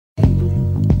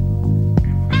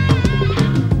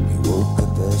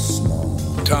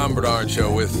Tom Bernard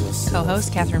Show with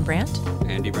co-host Catherine Brandt,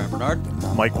 Andy Bernard,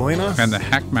 Mike Molina, and the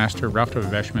Hackmaster Ralph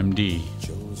Vesham MD.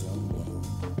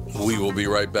 We will be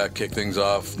right back. Kick things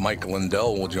off. Mike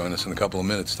Lindell will join us in a couple of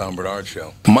minutes. Tom Bernard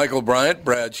Show. Michael Bryant,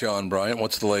 Bradshaw and Bryant.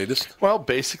 What's the latest? Well,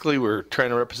 basically, we're trying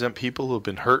to represent people who have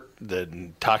been hurt,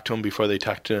 then talk to them before they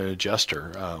talk to an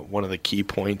adjuster. One of the key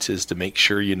points is to make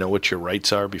sure you know what your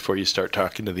rights are before you start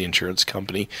talking to the insurance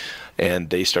company, and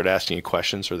they start asking you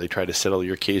questions or they try to settle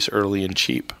your case early and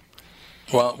cheap.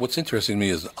 Well, what's interesting to me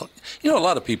is, a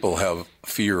lot of people have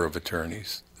fear of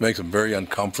attorneys. It makes them very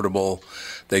uncomfortable.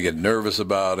 They get nervous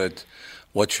about it.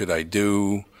 What should I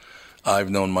do? I've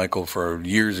known Michael for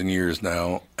years and years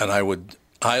now, and I would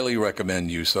highly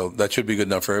recommend you. So that should be good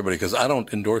enough for everybody, because I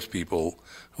don't endorse people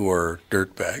who are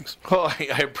dirtbags. Well,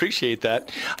 I appreciate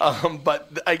that.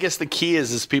 But I guess the key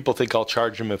is people think I'll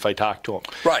charge them if I talk to them.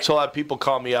 Right. So a lot of people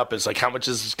call me up. It's like, how much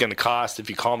is this going to cost if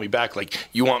you call me back? Like,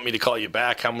 you want me to call you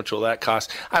back? How much will that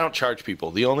cost? I don't charge people.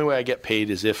 The only way I get paid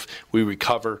is if we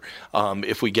recover,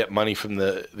 if we get money from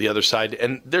the other side.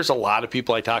 And there's a lot of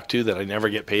people I talk to that I never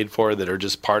get paid for that are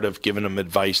just part of giving them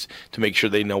advice to make sure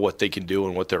they know what they can do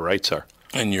and what their rights are.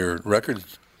 And your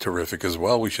record's terrific as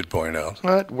well, we should point out.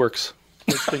 Well, it works.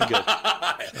 It's been good.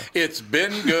 It's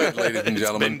been good, ladies and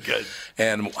gentlemen. It's been good.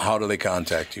 And how do they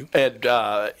contact you? And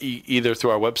either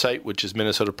through our website, which is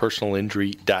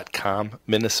minnesotapersonalinjury.com,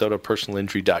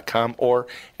 minnesotapersonalinjury.com, or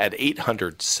at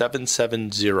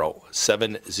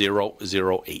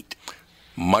 800-770-7008.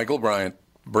 Michael Bryant,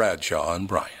 Bradshaw and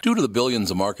Bryant. Due to the billions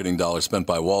of marketing dollars spent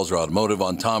by Walser Automotive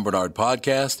on Tom Bernard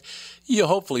Podcast, you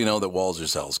hopefully know that Walser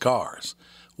sells cars.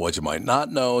 What you might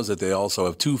not know is that they also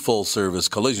have 2 full-service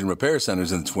collision repair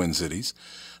centers in the Twin Cities.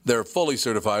 They're fully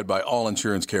certified by all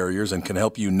insurance carriers and can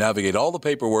help you navigate all the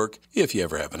paperwork if you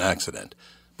ever have an accident.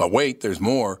 But wait, there's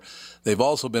more. They've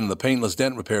also been in the paintless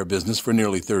dent repair business for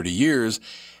nearly 30 years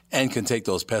and can take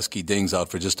those pesky dings out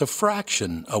for just a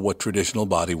fraction of what traditional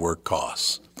bodywork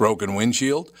costs. Broken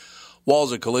windshield?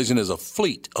 Walser Collision is a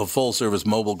fleet of full-service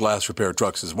mobile glass repair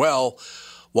trucks as well.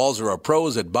 Walser are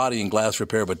pros at body and glass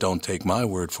repair, but don't take my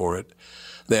word for it.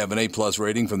 They have an A-plus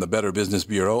rating from the Better Business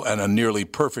Bureau and a nearly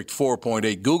perfect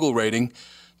 4.8 Google rating.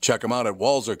 Check them out at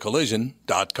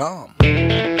walsercollision.com.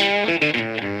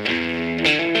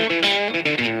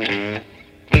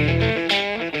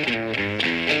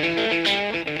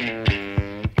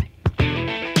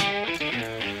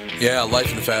 Yeah, life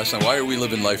in the fast lane. Why are we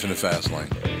living life in the fast lane?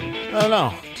 I don't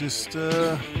know. Just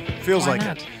feels Why like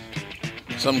not? it.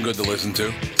 Something good to listen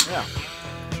to. Yeah.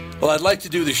 Well, I'd like to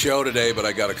do the show today, but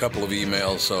I got a couple of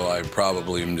emails, so I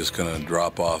probably am just going to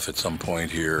drop off at some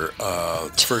point here.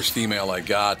 First email I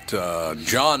got,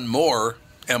 John Moore,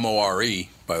 M-O-R-E,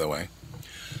 by the way.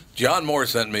 John Moore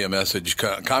sent me a message,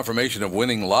 confirmation of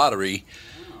winning lottery,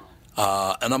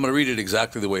 and I'm going to read it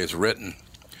exactly the way it's written.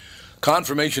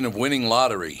 Confirmation of winning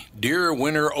lottery. Dear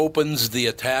winner opens the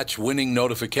attached winning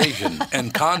notification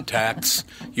and contacts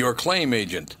your claim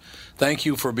agent. Thank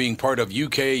you for being part of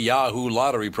UK Yahoo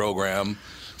lottery program.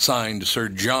 Signed, Sir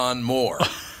John Moore.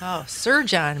 Oh, Sir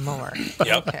John Moore.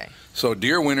 Yep. Okay. So,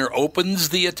 dear winner opens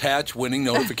the attached winning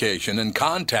notification and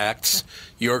contacts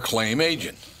your claim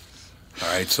agent. All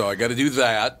right, so I got to do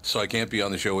that. So I can't be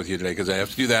on the show with you today because I have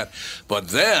to do that. But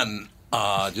then,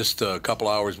 just a couple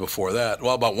hours before that,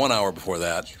 well, about 1 hour before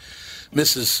that,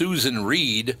 Mrs. Susan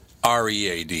Reed,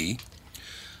 R-E-A-D,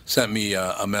 sent me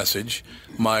a message.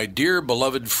 My dear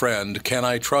beloved friend, can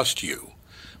I trust you?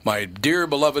 My dear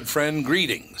beloved friend,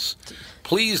 greetings.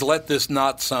 Please let this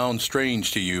not sound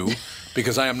strange to you,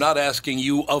 because I am not asking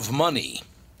you of money.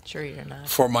 Sure you're not.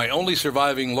 For my only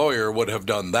surviving lawyer would have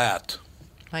done that.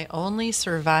 My only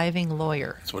surviving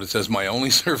lawyer. That's what it says. My only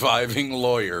surviving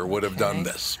lawyer would have done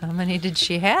this. How many did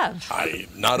she have? I'm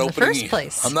not In the opening. first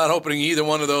place. I'm not opening either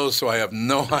one of those, so I have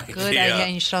no idea. Good idea.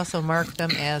 And you should also mark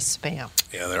them as spam.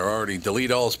 Yeah, they're already delete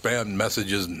all spam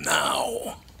messages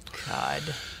now. God.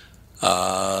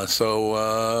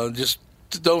 So just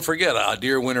don't forget,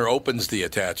 dear winner opens the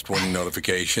attached winning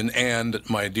notification, and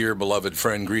my dear beloved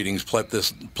friend, greetings.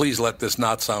 Please let this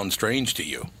not sound strange to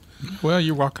you. Well,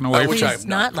 you're walking away which from I've Please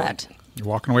not let. you're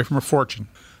walking away from a fortune.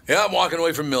 Yeah, I'm walking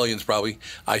away from millions, probably.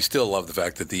 I still love the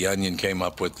fact that the Onion came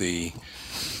up with the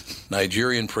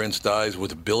Nigerian prince dies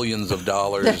with billions of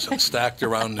dollars stacked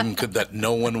around him that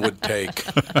no one would take.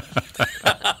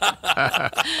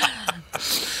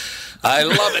 I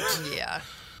love it. Yeah.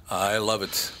 I love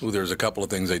it. Ooh, there's a couple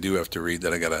of things I do have to read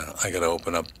that I gotta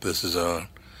open up. This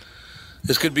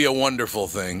could be a wonderful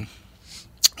thing.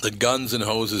 The Guns and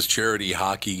Hoses charity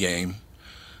hockey game,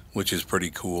 which is pretty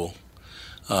cool.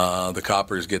 The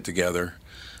Coppers get together.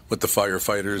 with the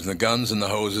firefighters and the guns and the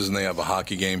hoses, and they have a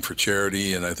hockey game for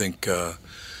charity. And I think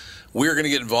we're going to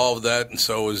get involved with that, and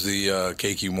so is the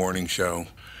KQ Morning Show.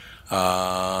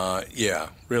 Yeah,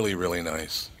 really, really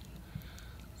nice.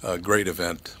 Great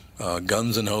event.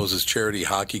 Guns and Hoses charity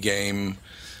hockey game.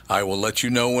 I will let you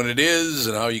know when it is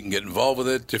and how you can get involved with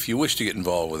it if you wish to get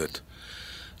involved with it.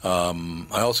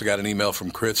 I also got an email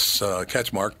from Chris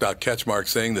Ketchmark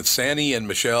saying that Sandy and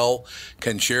Michelle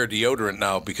can share deodorant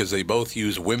now because they both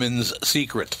use Women's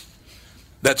Secret.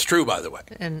 That's true, by the way.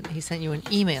 And he sent you an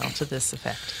email to this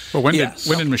effect. Well, when Yes.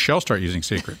 did Michelle start using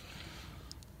Secret?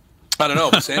 I don't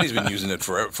know, but Sandy's been using it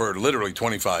for literally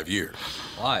 25 years.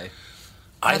 Why?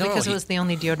 I don't Because know. it was the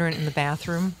only deodorant in the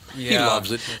bathroom. Yeah,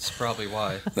 loves it. That's probably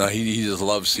why. No, he just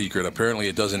loves Secret. Apparently,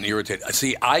 it doesn't irritate.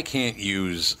 See, I can't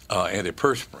use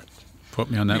antiperspirant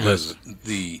Put me on that because list.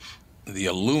 the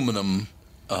aluminum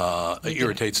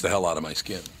irritates the hell out of my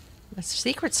skin. The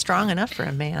Secret's strong enough for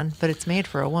a man, but it's made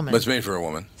for a woman. But it's made for a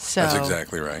woman. So- That's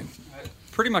exactly right.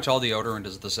 Pretty much all deodorant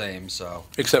is the same, so.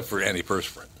 Except for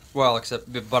antiperspirant. Well,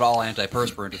 but all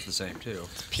antiperspirant is the same, too.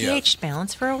 pH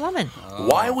balance for a woman.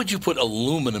 Why would you put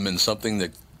aluminum in something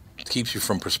that keeps you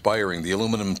from perspiring? The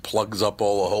aluminum plugs up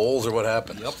all the holes, or what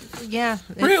happens? Yep. Yeah.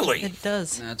 Really? It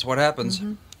does. That's what happens.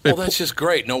 Well, that's just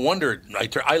great. No wonder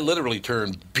I literally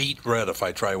turn beet red if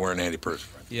I try wearing antiperspirant.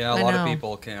 Yeah, I a lot of know.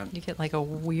 people can't. You get like a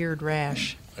weird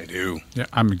rash. I do. Yeah,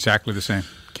 I'm exactly the same.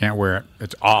 Can't wear it.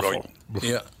 It's awful. Right.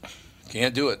 Yeah.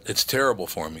 Can't do it. It's terrible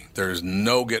for me. There's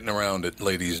no getting around it,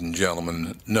 ladies and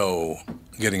gentlemen. No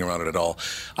getting around it at all.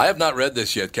 I have not read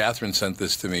this yet. Catherine sent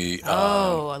this to me.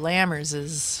 Lammers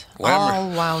is Lammer- all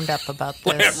wound up about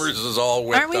this. Lammers is all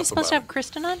whipped Aren't we up supposed to about have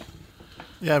Kristen on?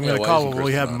 Yeah, I'm Yeah, going to why call. isn't We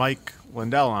Kristen have on? Mike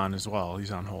Lindell on as well.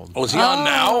 He's on hold. Oh, is he on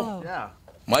now? Yeah.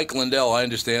 Mike Lindell, I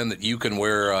understand that you can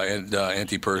wear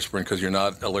antiperspirant because you're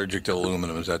not allergic to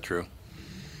aluminum. Is that true?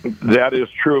 That is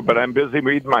true, but I'm busy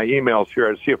reading my emails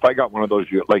here to see if I got one of those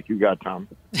like you got, Tom.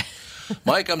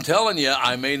 Mike, I'm telling you,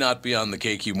 I may not be on the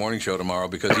KQ Morning Show tomorrow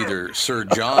because either Sir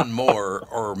John Moore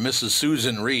or Mrs.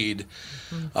 Susan Reed,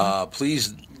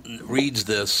 please reads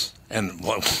this, and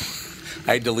well,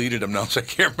 I deleted them now, so I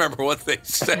can't remember what they You'll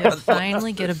said.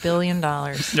 finally get $1 billion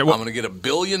Yeah, I'm well, going to get $1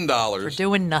 billion. for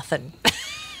doing nothing.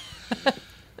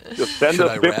 Just send Should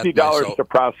us I rat $50 myself? to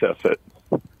process it.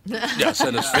 Yeah,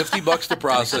 send us $50 to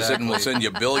process it, and we'll send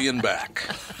you $1 billion back.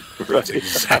 That's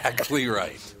exactly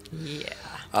right.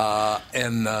 Yeah.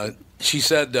 And she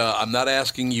said, I'm not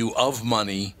asking you of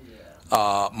money.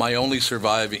 My only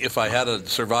surviving, if I had a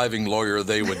surviving lawyer,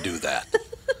 they would do that.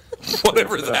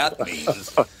 Whatever that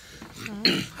means.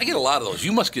 I get a lot of those.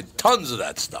 You must get tons of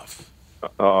that stuff.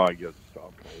 Oh, I get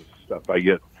all kinds of stuff.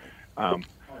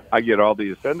 I get all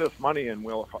these. Send us money, and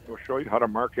we'll show you how to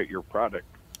market your product.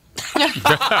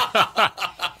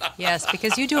 Yes,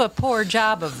 because you do a poor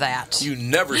job of that. You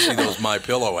never see those My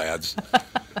Pillow ads.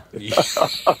 You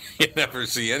never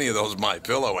see any of those My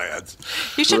Pillow ads.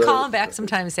 You should call him back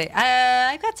sometime and say,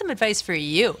 I got some advice for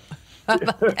you.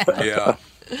 Yeah.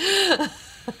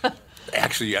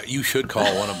 Actually, yeah, you should call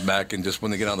one of them back and just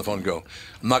when they get on the phone, go.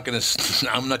 I'm not gonna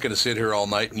sit here all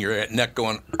night and your neck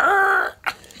going. "Arr!"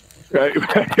 Right. and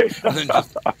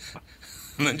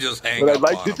then just hang What up. I'd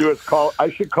like on to them. do is call. I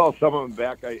should call some of them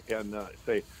back and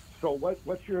say, "So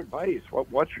what's your advice?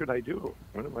 What should I do?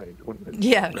 What am I doing?"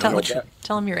 Yeah,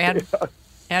 tell him your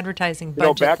advertising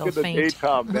budget. Back They'll in the faint. day,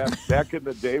 Tom. Back in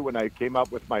the day when I came up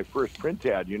with my first print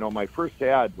ad, my first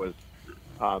ad was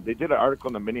they did an article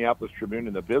in the Minneapolis Tribune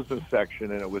in the business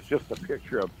section, and it was just a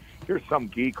picture of here's some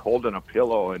geek holding a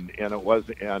pillow, and it was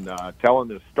telling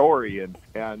this story, and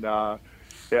so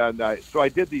I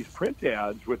did these print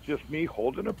ads with just me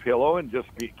holding a pillow and just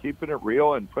keeping it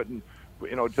real and putting,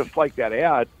 just like that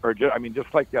ad,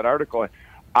 just like that article.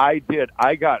 I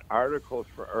got articles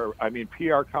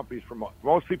PR companies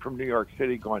mostly from New York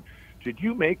City going, did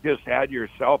you make this ad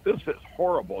yourself? This is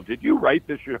horrible. Did you write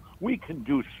this? We can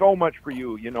do so much for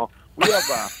you.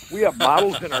 We have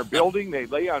models in our building. They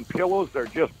lay on pillows. They're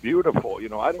just beautiful.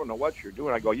 I don't know what you're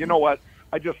doing. I go, you know what?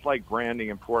 I just like branding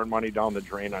and pouring money down the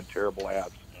drain on terrible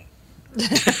ads.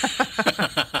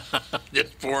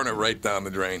 Just pouring it right down the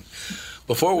drain.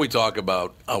 Before we talk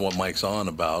about what Mike's on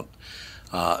about,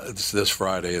 it's this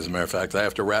Friday, as a matter of fact, I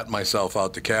have to rat myself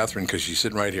out to Catherine because she's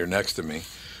sitting right here next to me.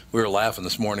 We were laughing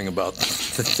this morning about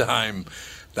the time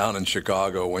down in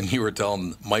Chicago when you were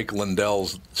telling Mike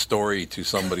Lindell's story to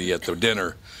somebody at the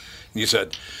dinner. And you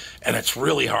said, and it's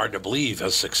really hard to believe,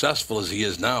 as successful as he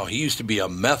is now, he used to be a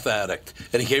meth addict.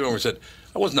 And he came over and said,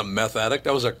 I wasn't a meth addict,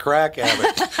 I was a crack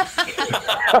addict.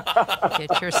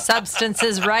 Get your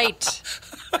substances right.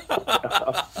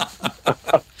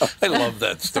 I love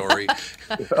that story.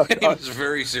 He was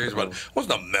very serious about it. I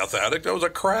wasn't a meth addict. I was a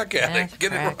crack addict.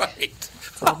 Get crack. it right.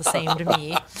 It's all the same to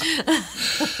me.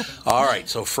 All right,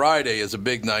 so Friday is a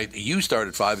big night. You start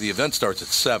at 5. The event starts at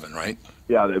 7, right?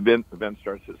 Yeah, the event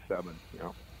starts at 7. It's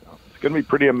going to be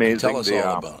pretty amazing. Tell us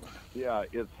all about it. Yeah,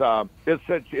 it's at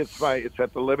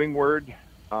the Living Word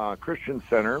Christian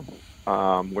Center,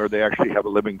 where they actually have a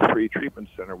Living Free Treatment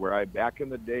Center. Where back in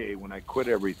the day when I quit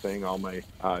everything, all my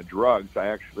drugs, I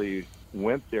actually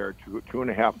went there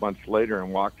 2.5 months later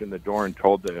and walked in the door and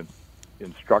told the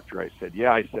instructor, I said,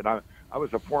 I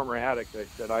was a former addict. I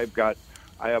said, I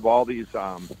have all these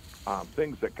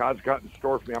things that God's got in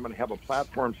store for me. I'm going to have a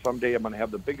platform someday. I'm going to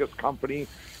have the biggest company,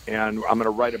 and I'm going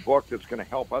to write a book that's going to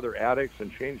help other addicts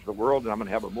and change the world, and I'm going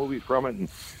to have a movie from it. And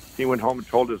he went home and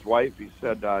told his wife, he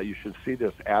said, you should see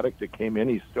this addict that came in.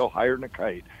 He's still higher than a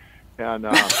kite. And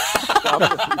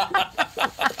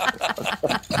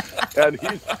and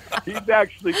he's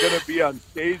actually going to be on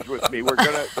stage with me.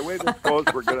 The way this goes,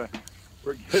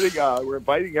 we're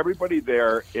inviting everybody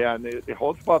there, and it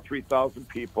holds about 3,000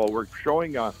 people. We're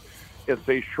showing it's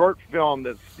a short film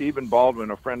that Stephen Baldwin,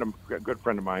 a good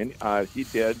friend of mine, he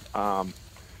did.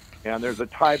 And there's a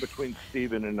tie between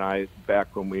Stephen and I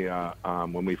back when we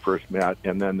first met,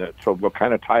 and then so we'll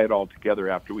kind of tie it all together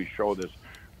after we show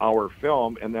our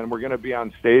film, and then we're going to be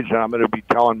on stage, and I'm going to be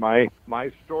telling my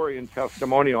story and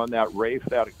testimony on that. Rafe,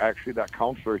 that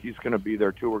counselor, he's going to be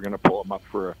there too. We're going to pull him up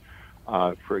for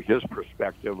his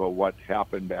perspective of what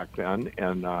happened back then,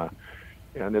 and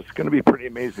it's going to be pretty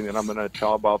amazing. And I'm going to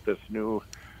tell about this new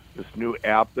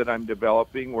app that I'm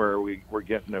developing, where we're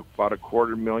getting about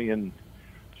 250,000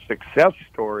 success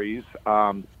stories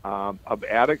of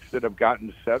addicts that have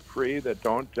gotten set free, that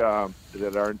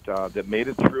made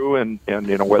it through, and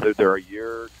whether they're a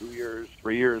year, 2 years,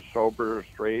 3 years sober,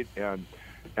 straight, and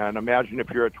imagine if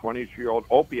you're a 22-year-old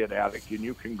opiate addict, and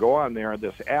you can go on there,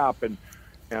 this app, and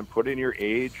put in your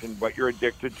age and what you're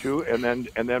addicted to, and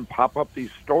then pop up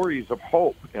these stories of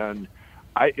hope. And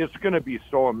it's going to be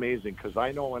so amazing, because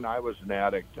I know when I was an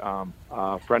addict,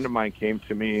 a friend of mine came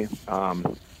to me,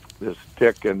 this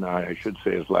Dick, and I should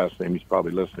say his last name, he's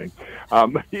probably listening. I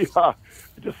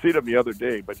just seen him the other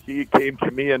day, but he came to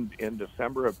me in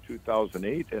December of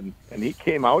 2008, and he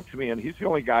came out to me, and he's the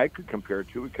only guy I could compare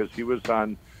to, because he was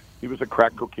a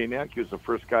crack cocaine addict. He was the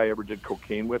first guy I ever did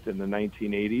cocaine with in the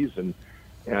 1980s,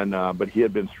 but he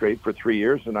had been straight for 3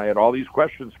 years, and I had all these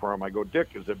questions for him. I go, Dick,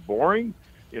 is it boring?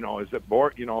 Is it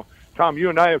boring? Tom, you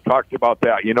and I have talked about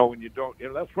that. When you don't,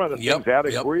 that's one of the things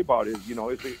addicts worry about is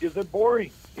it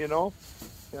boring? And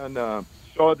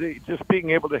so just being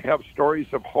able to have stories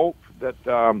of hope that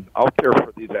out there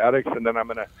for these addicts, and then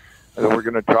we're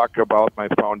gonna talk about my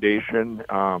foundation,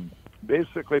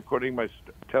 basically putting my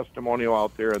testimonial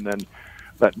out there, and then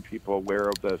letting people aware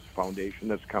of this foundation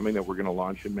that's coming that we're going to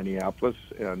launch in Minneapolis,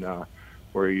 and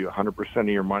where 100% of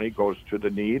your money goes to the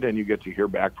need, and you get to hear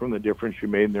back from the difference you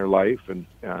made in their life, and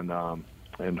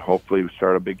hopefully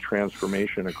start a big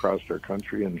transformation across our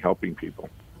country and helping people.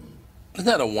 Isn't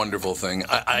that a wonderful thing?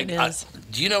 It is.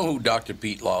 Do you know who Dr.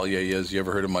 Pete Lallier is? You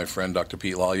ever heard of my friend Dr.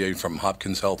 Pete Lallier from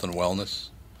Hopkins Health and Wellness?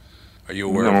 Are you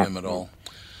aware of him at all?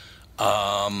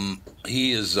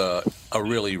 He is a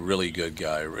really, really good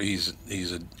guy. He's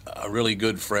a really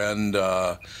good friend,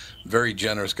 very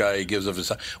generous guy. He gives of his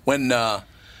time. When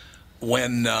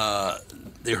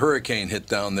the hurricane hit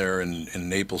down there in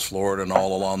Naples, Florida, and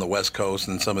all along the West Coast,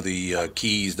 and some of the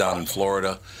Keys down in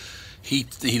Florida, he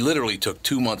literally took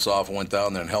 2 months off and went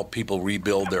down there and helped people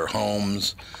rebuild their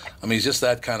homes. I mean, he's just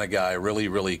that kind of guy. Really,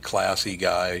 really classy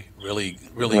guy. Really,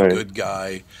 really good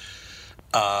guy.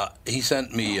 He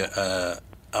sent me a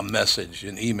message,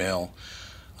 an email.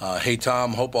 Hey,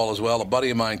 Tom, hope all is well. A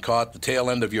buddy of mine caught the tail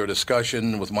end of your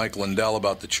discussion with Mike Lindell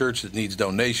about the church that needs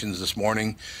donations this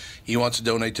morning. He wants to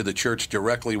donate to the church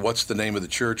directly. What's the name of the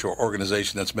church or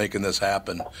organization that's making this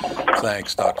happen?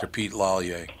 Thanks, Dr. Pete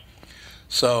Lallier.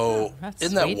 So,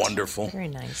 isn't that wonderful? Very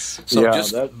nice. So yeah,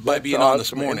 just by being awesome. on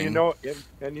this morning.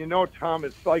 And Tom,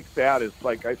 it's like that. It's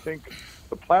like, I think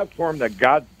the platform that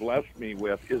God's blessed me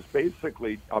with is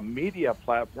basically a media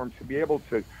platform to be able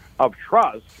to, of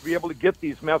trust, to be able to get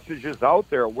these messages out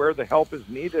there where the help is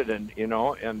needed, and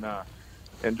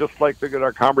just like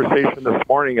our conversation this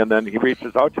morning, and then he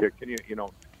reaches out to you. Can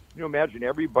you imagine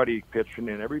everybody pitching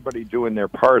in, everybody doing their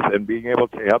part, and being able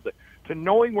to have to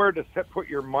knowing where to put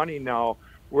your money now,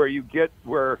 where you can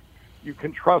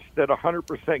trust that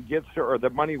 100% gets there, or the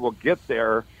money will get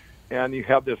there. And you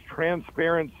have this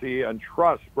transparency and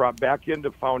trust brought back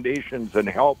into foundations and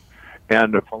help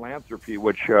and philanthropy,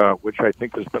 which I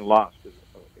think has been lost,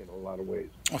 lot of ways.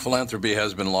 Well, philanthropy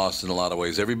has been lost in a lot of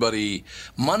ways.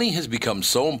 Money has become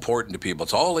so important to people.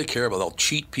 It's all they care about. They'll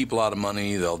cheat people out of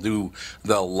money. They'll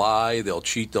lie. They'll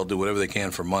cheat. They'll do whatever they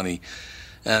can for money.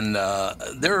 And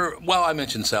I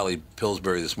mentioned Sally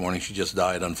Pillsbury this morning. She just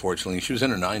died, unfortunately. She was in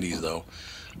her 90s, though.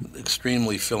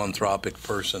 Extremely philanthropic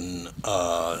person.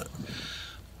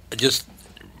 Just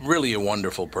really a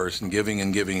wonderful person, giving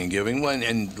and giving and giving.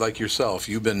 And like yourself,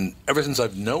 ever since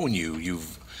I've known you,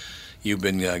 you've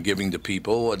been giving to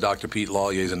people. Dr. Pete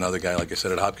Lawyer is another guy, like I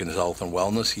said, at Hopkins Health and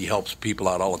Wellness. He helps people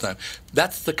out all the time.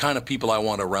 That's the kind of people I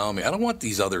want around me. I don't want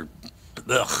these other,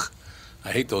 I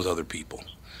hate those other people.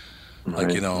 Like,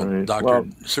 Right.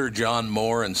 Sir John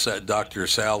Moore and Dr.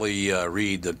 Sally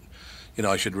Reed, that,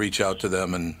 I should reach out to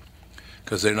them, and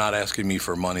because they're not asking me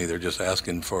for money. They're just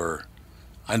asking for,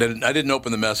 I didn't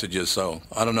open the messages, so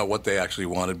I don't know what they actually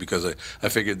wanted, because I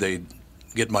figured they'd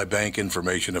get my bank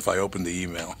information if I opened the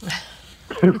email.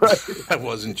 I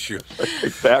wasn't sure.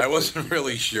 Exactly. I wasn't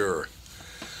really sure.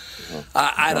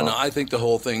 I don't know. I think the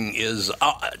whole thing is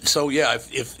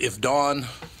if Dawn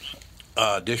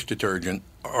dish detergent,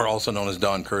 or also known as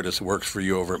Don Curtis, who works for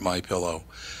you over at MyPillow,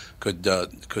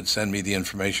 could send me the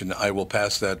information, I will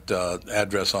pass that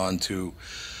address on to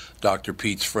Dr.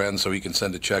 Pete's friend so he can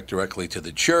send a check directly to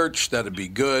the church. That'd be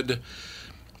good.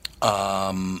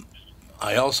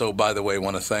 I also, by the way,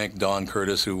 want to thank Dawn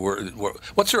Curtis,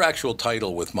 what's her actual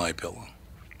title with MyPillow?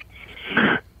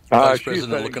 Vice She's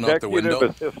President an looking out the window?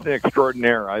 executive assistant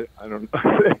extraordinaire. I don't know.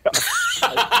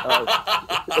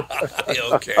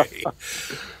 Okay.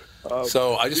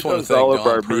 So I just She want to does thank all of Dawn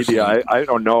our personally. media. I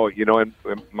don't know. In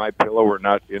MyPillow, we're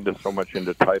not so much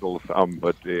into titles,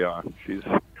 but she's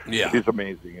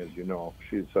amazing, as you know.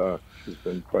 She's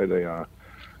been quite a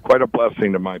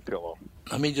blessing to MyPillow.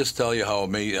 Let me just tell you how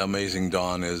amazing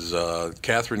Dawn is.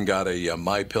 Catherine got a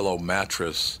MyPillow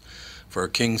mattress for a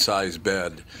king-size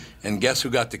bed, and guess who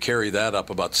got to carry that up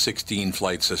about 16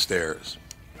 flights of stairs?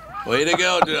 Way to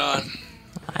go, Dawn.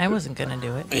 I wasn't going to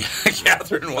do it.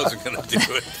 Catherine wasn't going to do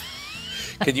it.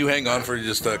 Can you hang on for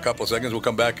just a couple of seconds? We'll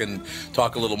come back and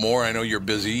talk a little more. I know you're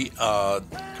busy.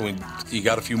 You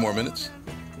got a few more minutes?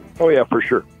 Oh, yeah, for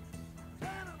sure.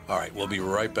 All right, we'll be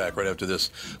right back right after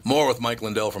this. More with Mike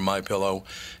Lindell from MyPillow,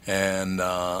 and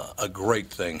a great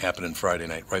thing happening Friday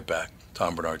night. Right back.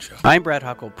 Tom Bernard Show. I'm Brad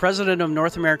Huckle, president of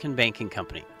North American Banking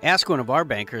Company. Ask one of our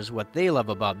bankers what they love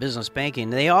about business banking.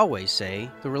 They always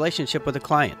say the relationship with the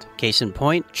client. Case in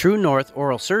point, True North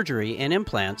Oral Surgery and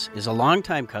Implants is a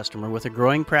longtime customer with a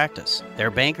growing practice. Their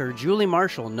banker, Julie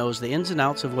Marshall, knows the ins and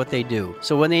outs of what they do.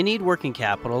 So when they need working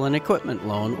capital, an equipment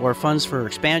loan, or funds for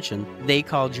expansion, they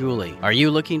call Julie. Are you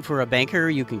looking for a banker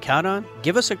you can count on?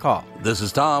 Give us a call. This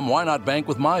is Tom. Why not bank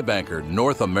with my banker,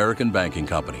 North American Banking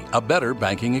Company? A better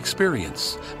banking experience.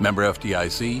 Member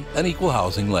FDIC, an equal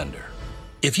housing lender.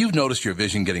 If you've noticed your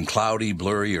vision getting cloudy,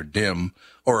 blurry, or dim,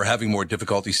 or are having more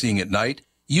difficulty seeing at night,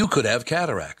 you could have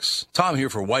cataracts. Tom here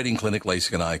for Whiting Clinic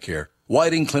LASIK and Eye Care.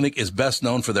 Whiting Clinic is best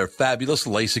known for their fabulous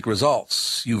LASIK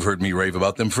results. You've heard me rave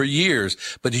about them for years,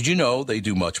 but did you know they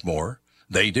do much more?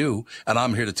 They do, and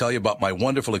I'm here to tell you about my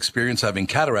wonderful experience having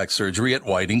cataract surgery at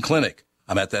Whiting Clinic.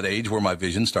 I'm at that age where my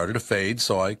vision started to fade,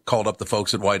 so I called up the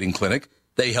folks at Whiting Clinic.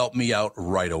 They helped me out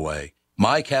right away.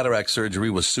 My cataract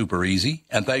surgery was super easy,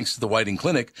 and thanks to the Whiting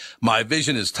Clinic, my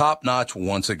vision is top-notch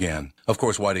once again. Of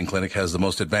course, Whiting Clinic has the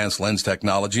most advanced lens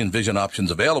technology and vision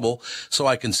options available, so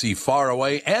I can see far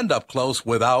away and up close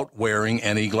without wearing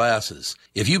any glasses.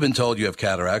 If you've been told you have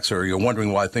cataracts or you're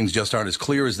wondering why things just aren't as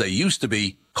clear as they used to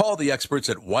be, call the experts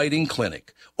at Whiting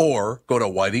Clinic or go to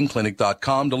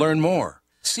whitingclinic.com to learn more.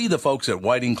 See the folks at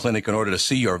Whiting Clinic in order to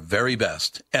see your very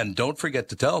best. And don't forget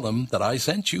to tell them that I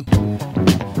sent you.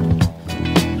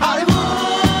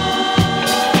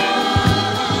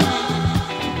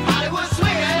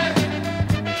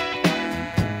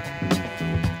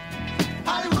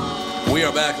 We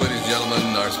are back, ladies and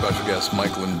gentlemen. Our special guest,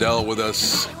 Mike Lindell, with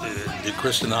us. Did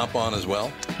Kristen hop on as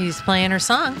well? He's playing her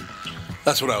song.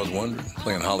 That's what I was wondering.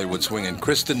 Playing Hollywood Swing. And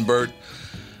Kristen Burt.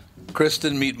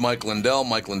 Kristen, meet Mike Lindell.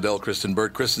 Mike Lindell, Kristen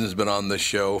Burt. Kristen has been on this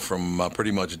show from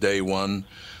pretty much day one,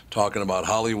 talking about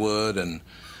Hollywood. And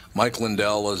Mike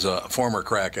Lindell is a former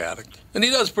crack addict. And he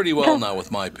does pretty well now with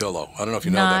MyPillow. I don't know if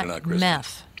you know that or not, Kristen.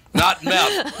 Meth. Not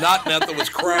meth. Not meth. It was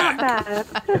crack.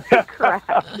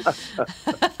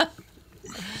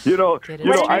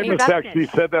 Imus actually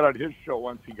said that on his show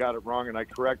once. He got it wrong, and I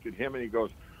corrected him, and he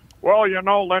goes, "Well,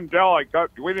 Lindell,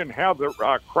 we didn't have the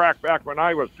crack back when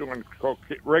I was doing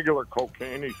regular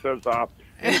cocaine." He says,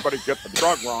 "Anybody get the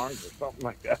drug wrong," or something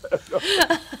like that.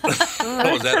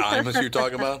 Oh, is that Imus you're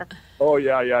talking about? Oh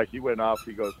yeah. He went off.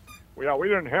 He goes, Yeah, we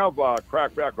didn't have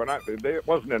crack back when it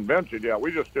wasn't invented yet.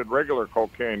 We just did regular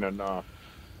cocaine, and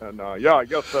yeah, I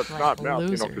guess that's not meth,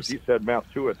 losers. because he said meth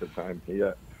too at the time.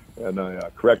 And I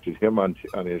corrected him on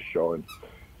his show, and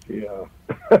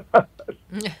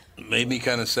Made me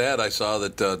kind of sad. I saw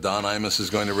that Don Imus is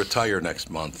going to retire next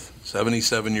month.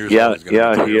 77 years yeah, old. He's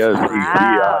going to he is.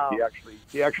 Wow.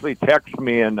 He actually texted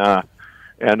me, and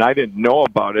I didn't know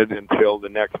about it until the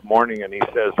next morning, and he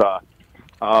says,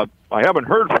 I haven't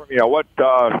heard from you. What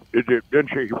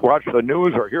didn't you watch the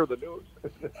news or hear the news?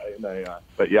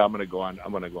 But yeah, I'm going to go on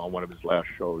one of his last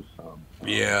shows.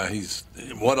 Yeah,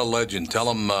 what a legend. Tell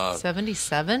him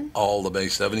 77? all the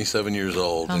base. 77 years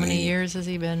old. How and many years has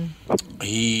he been?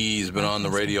 He's been on the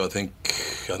radio. I think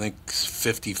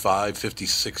 55,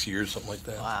 56 years, something like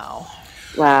that. Wow.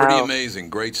 Wow. Pretty amazing.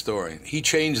 Great story. He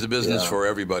changed the business for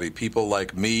everybody. People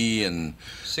like me and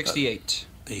 68.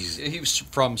 he He was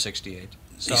from 68.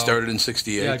 So, started in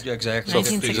 68. Yeah, exactly. So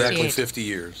 1968. exactly 50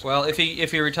 years. Well, if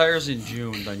he retires in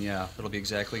June, then yeah, it'll be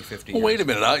exactly 50 Well, years. wait a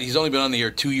minute. He's only been on the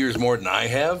air 2 years more than I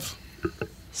have.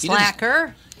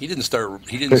 Slacker. He didn't start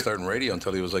in radio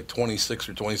until he was like 26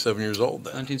 or 27 years old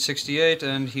then. 1968,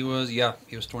 and he was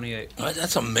 28.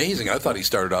 That's amazing. I thought he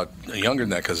started out younger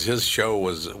than that because his show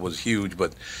was huge.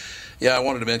 But yeah, I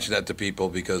wanted to mention that to people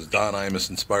because Don Imus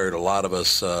inspired a lot of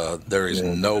us. There is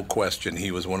no question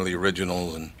he was one of the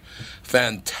originals and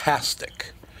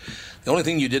fantastic. The only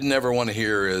thing you didn't ever want to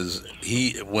hear is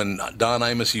when Don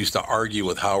Imus used to argue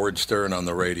with Howard Stern on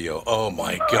the radio. Oh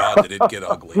my God, did it get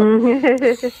ugly?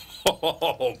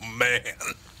 Oh man,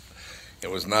 it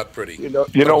was not pretty. You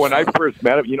know, when I first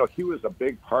met him, he was a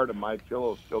big part of My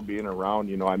Pillow still being around.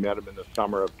 I met him in the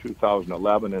summer of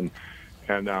 2011,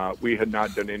 and we had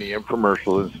not done any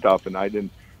infomercials and stuff. And I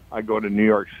go to New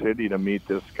York City to meet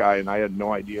this guy, and I had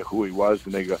no idea who he was.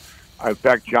 And they go, in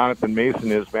fact, Jonathan Mason,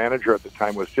 his manager at the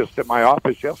time, was just at my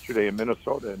office yesterday in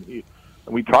Minnesota, and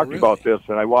we talked about this.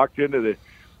 And I walked into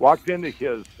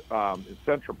his in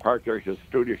Central Park there, his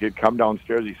studio. He'd come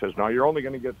downstairs. He says, "No, you're only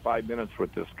going to get 5 minutes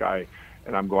with this guy."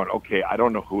 And I'm going, "Okay, I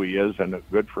don't know who he is, and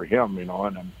good for him, And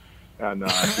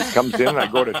he comes in, and I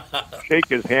go to shake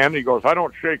his hand. He goes, "I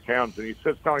don't shake hands." And he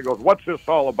sits down. He goes, "What's this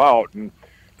all about?" And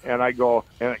I go,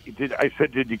 I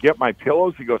said, "Did you get my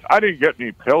pillows?" He goes, "I didn't get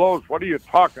any pillows. What are you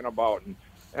talking about?" And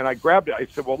I grabbed it. I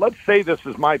said, "Well, let's say this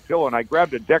is my pillow." And I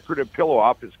grabbed a decorative pillow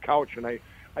off his couch, and I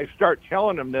start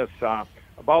telling him this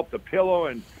about the pillow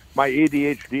and my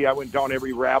ADHD. I went down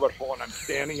every rabbit hole, and I'm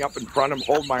standing up in front of him,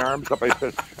 holding my arms up. I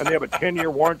said, and they have a 10-year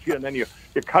warranty, and then you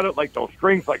cut it like those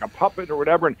strings, like a puppet or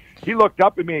whatever. And he looked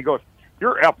up at me and he goes,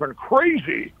 "You're effing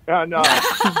crazy." And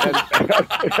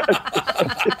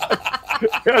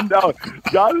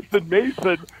Jonathan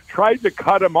Mason tried to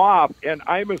cut him off, and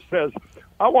Imus says,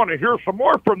 "I want to hear some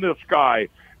more from this guy."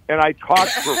 And I talked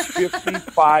for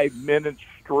 55 minutes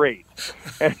straight,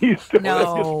 and he's still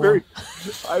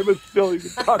I was still even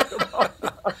talking about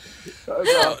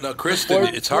that. No,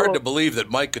 Kristen, it's hard to believe that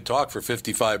Mike could talk for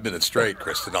 55 minutes straight,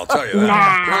 Kristen. I'll tell you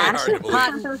that. Really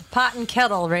hard to believe. Pot and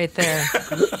kettle right there.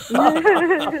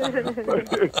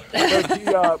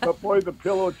 But boy, the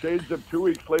pillow changed him. 2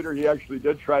 weeks later, he actually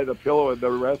did try the pillow, and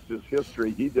the rest is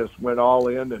history. He just went all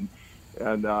in, and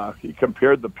he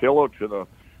compared the pillow to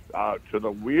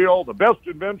the wheel, the best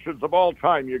inventions of all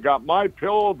time. You got My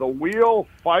Pillow, the wheel,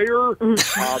 fire, the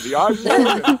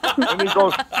iPhone, and he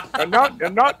goes, and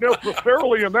not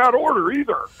necessarily in that order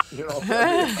either.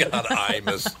 God,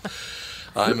 Imus.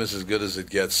 I'm as good as it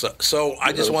gets. So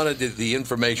I just wanted the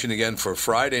information again for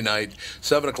Friday night,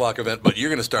 7 o'clock event, but you're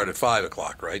going to start at 5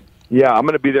 o'clock, right? Yeah, I'm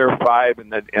going to be there at 5,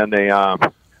 and they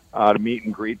to meet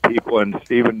and greet people, and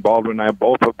Stephen Baldwin and I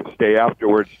both hope to stay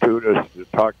afterwards too to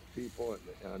talk to people, and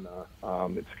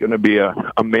it's going to be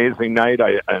an amazing night.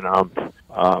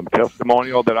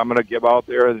 Testimonial that I'm going to give out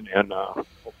there, and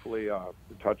hopefully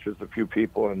it touches a few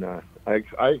people, and I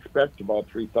expect about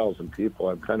 3,000 people.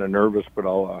 I'm kind of nervous, but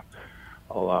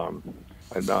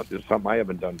there's something I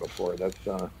haven't done before. That's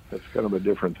kind of a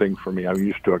different thing for me. I'm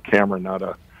used to a camera, not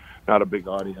a big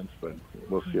audience, but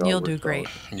we'll see. You'll do great.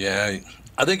 Yeah,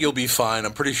 I think you'll be fine.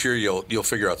 I'm pretty sure you'll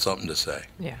figure out something to say.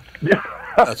 Yeah.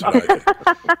 That's what I think.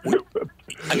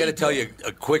 I got to tell you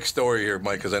a quick story here,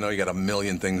 Mike, because I know you got a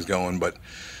million things going, but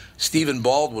Stephen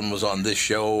Baldwin was on this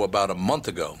show about a month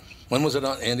ago. When was it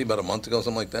on, Andy? About a month ago,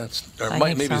 something like that?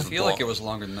 I feel like it was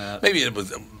longer than that. Maybe it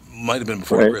might have been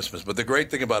before Christmas. But the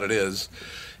great thing about it is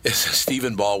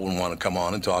Stephen Baldwin want to come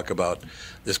on and talk about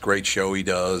this great show he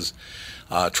does,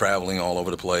 traveling all over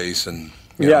the place and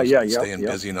staying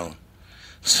busy,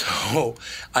 So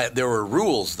there were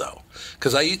rules, though,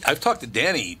 because I've talked to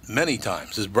Danny many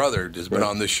times. His brother has been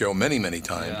on this show many, many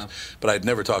times, but I'd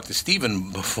never talked to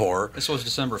Stephen before. This was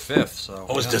December 5th. So.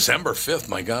 Oh, it was December 5th.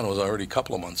 My God, it was already a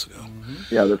couple of months ago.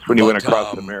 Mm-hmm. Yeah, that's when he went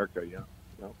across America,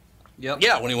 Yep.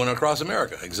 Yeah, when he went across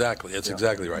America. Exactly. That's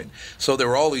exactly right. So there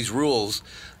were all these rules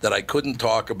that I couldn't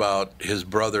talk about his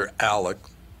brother, Alec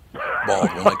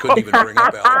Baldwin. I couldn't even bring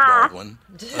up Alec Baldwin.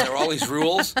 And there were all these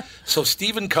rules. So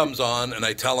Stephen comes on, and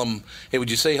I tell him, hey,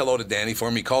 would you say hello to Danny for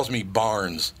me? He calls me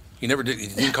Barnes. He never did. He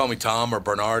didn't call me Tom or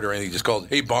Bernard or anything. He just called,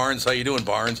 hey, Barnes, how you doing,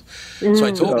 Barnes? So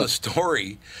I told him a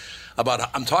story about,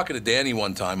 I'm talking to Danny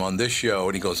one time on this show,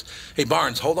 and he goes, hey,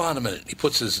 Barnes, hold on a minute. He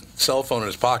puts his cell phone in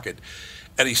his pocket,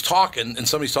 and he's talking, and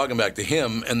somebody's talking back to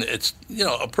him, and it's,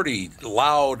 a pretty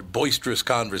loud, boisterous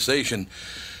conversation.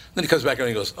 Then he comes back and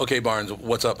he goes, okay, Barnes,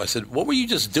 what's up? I said, what were you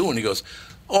just doing? He goes,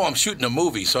 oh, I'm shooting a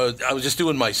movie, so I was just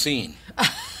doing my scene.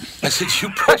 I said, you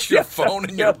put your phone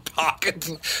in your pocket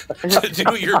to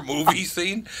do your movie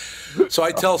scene? So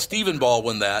I tell Stephen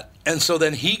Baldwin that, and so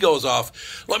then he goes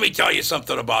off, let me tell you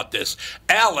something about this.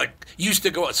 Alec used to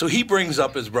go out, so he brings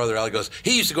up his brother Alec, goes,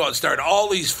 he used to go out and start all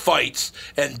these fights,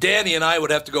 and Danny and I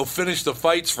would have to go finish the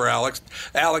fights for Alec.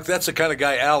 Alec, that's the kind of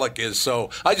guy Alec is, so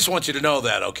I just want you to know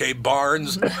that, okay,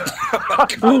 Barnes?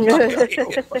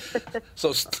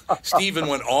 So Stephen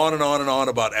went on and on and on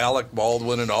about Alec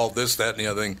Baldwin and all this, that, and the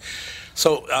other thing.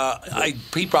 So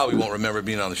he probably won't remember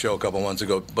being on the show a couple months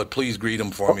ago, but please greet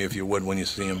him for me if you would when you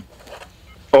see him.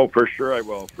 Oh, for sure I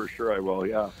will. For sure I will.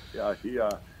 Yeah. He.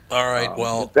 All right.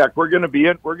 Well, in fact, we're going to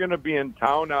be in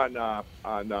town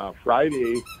on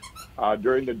Friday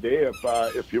during the day.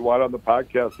 If you want on the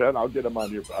podcast, then I'll get him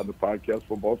on the podcast.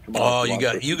 We'll both come on. Oh,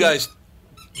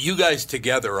 you guys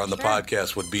together on the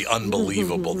podcast would be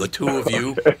unbelievable. The two of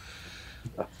you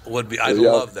would be. I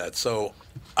love that. So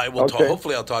I will.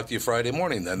 Hopefully, I'll talk to you Friday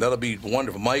morning. Then that'll be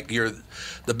wonderful, Mike. You're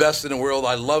the best in the world.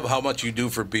 I love how much you do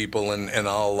for people, and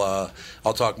I'll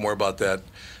talk more about that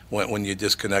when you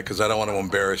disconnect, because I don't want to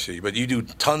embarrass you. But you do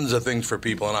tons of things for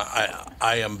people, and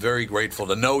I am very grateful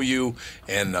to know you,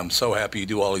 and I'm so happy you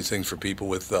do all these things for people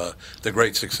with the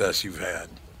great success you've had.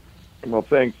 Well,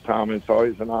 thanks, Tom. It's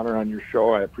always an honor on your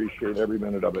show. I appreciate every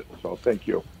minute of it. So thank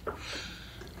you.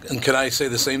 And can I say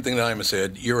the same thing that Ima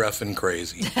said? You're effing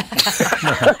crazy.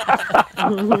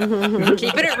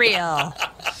 Keeping it real.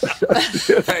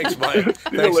 Thanks, Mike.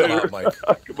 Thanks a lot, Mike.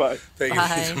 Goodbye. Thank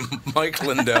you. Mike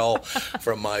Lindell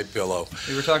from MyPillow.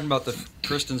 We were talking about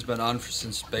Kristen's been on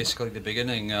since basically the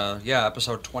beginning.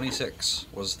 Episode 26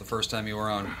 was the first time you were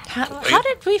on. How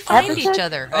did we find each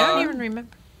other? I don't even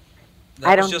remember.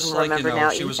 I don't just remember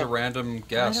now. She was a random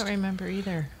guest. I don't remember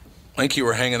either. I think you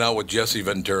were hanging out with Jesse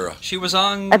Ventura. She was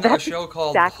on a show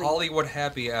called Hollywood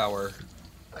Happy Hour.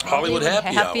 Hollywood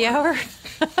Happy Hour?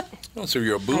 Oh, so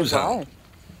you're a booze hound.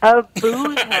 A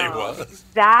booze I hound. was.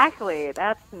 Exactly.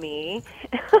 That's me.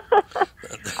 That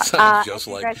sounds just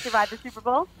you like. guys survived the Super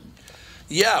Bowl?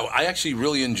 Yeah, I actually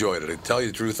really enjoyed it. To tell you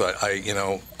the truth, I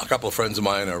a couple of friends of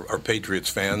mine are Patriots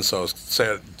fans, so I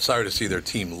was sorry to see their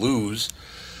team lose.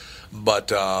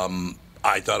 But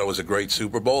I thought it was a great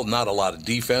Super Bowl. Not a lot of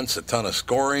defense, a ton of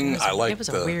scoring. It was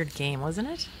a weird game, wasn't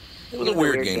it? It was a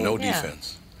weird game, no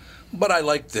defense. But I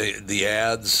liked the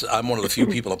ads. I'm one of the few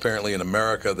people apparently in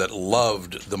America that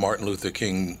loved the Martin Luther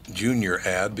King Jr.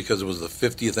 ad because it was the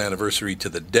 50th anniversary to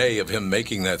the day of him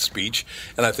making that speech.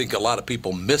 And I think a lot of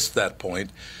people missed that point,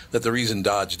 that the reason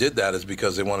Dodge did that is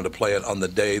because they wanted to play it on the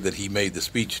day that he made the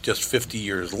speech just 50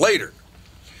 years later.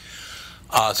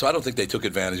 So I don't think they took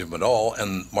advantage of him at all,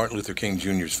 and Martin Luther King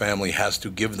Jr.'s family has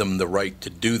to give them the right to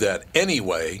do that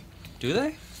anyway. Do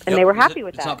they? And they were happy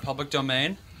with that. It's not public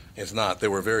domain? It's not. They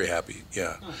were very happy,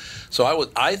 yeah. So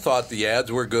I thought the ads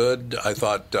were good. I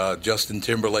thought Justin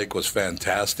Timberlake was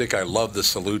fantastic. I love the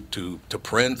salute to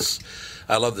Prince.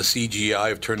 I love the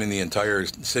CGI of turning the entire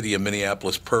city of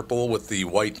Minneapolis purple with the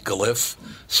white glyph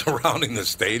surrounding the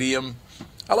stadium.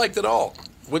 I liked it all.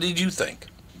 What did you think?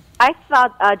 I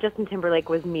thought Justin Timberlake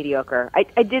was mediocre.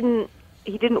 He didn't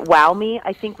wow me.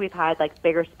 I think we've had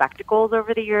bigger spectacles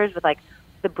over the years with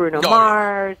the Bruno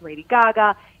Mars, Lady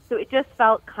Gaga. So it just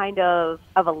felt kind of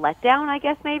a letdown, I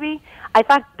guess maybe. I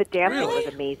thought the dancing was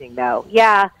amazing though.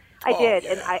 Yeah, I did.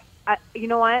 Yeah. And I you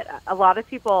know what? A lot of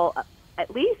people,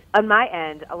 at least on my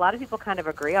end, a lot of people kind of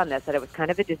agree on this, that it was kind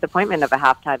of a disappointment of a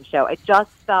halftime show. It just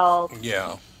felt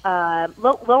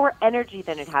lower energy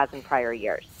than it has in prior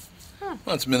years.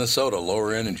 Well, it's Minnesota,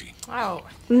 lower energy. Oh.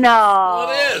 No. Well,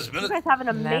 it is. You guys have an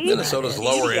amazing Minnesota's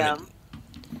lower energy.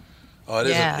 Oh, it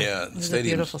isn't. Yeah. Yeah. It's a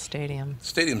beautiful stadium.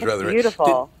 Stadium's it's rather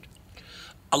beautiful.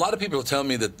 A lot of people tell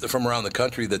me that from around the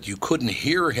country that you couldn't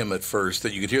hear him at first,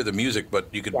 that you could hear the music, but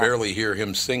you could barely hear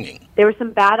him singing. There was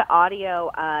some bad audio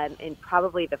in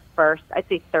probably the first, I'd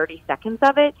say 30 seconds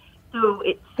of it. So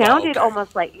it sounded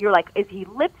almost like, you're like, is he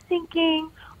lip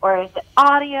syncing or is it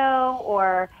audio?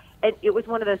 Or it was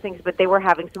one of those things, but they were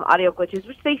having some audio glitches,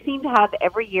 which they seem to have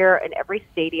every year in every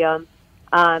stadium.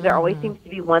 There always seems to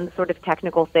be one sort of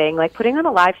technical thing. Like putting on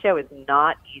a live show is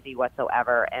not easy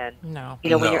whatsoever. And, when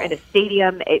you're in a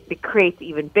stadium, it creates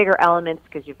even bigger elements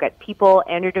because you've got people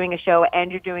and you're doing a show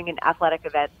and you're doing an athletic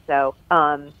event. So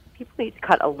people need to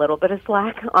cut a little bit of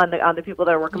slack on the people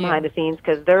that are working behind the scenes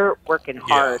because they're working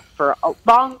hard for a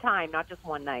long time, not just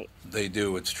one night. They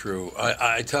do. It's true.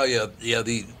 I tell you,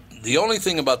 the only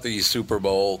thing about the Super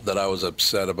Bowl that I was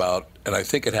upset about, and I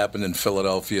think it happened in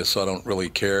Philadelphia, so I don't really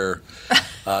care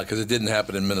because it didn't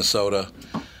happen in Minnesota.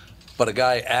 But a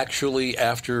guy actually,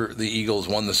 after the Eagles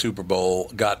won the Super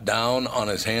Bowl, got down on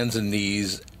his hands and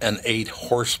knees and ate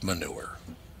horse manure.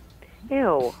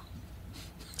 Ew.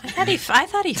 I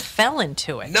thought he fell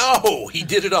into it. No, he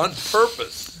did it on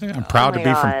purpose. Yeah, I'm proud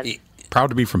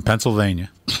to be from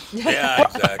Pennsylvania. Yeah,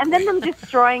 exactly. And then them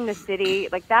destroying the city,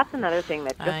 like that's another thing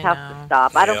that just has to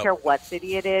stop. I don't care what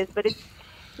city it is, but it's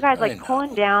you guys like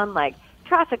pulling down like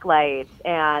traffic lights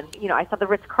and I saw the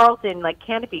Ritz-Carlton like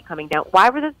canopy coming down. Why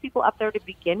were those people up there to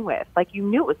begin with? Like you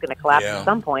knew it was going to collapse at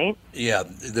some point. Yeah,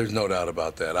 there's no doubt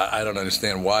about that. I don't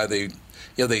understand why they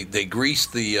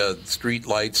greased the street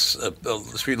light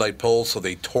poles, so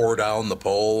they tore down the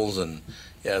poles, and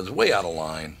it was way out of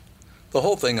line. The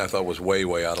whole thing I thought was way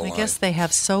out of line. I guess they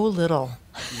have so little.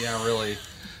 Yeah, really.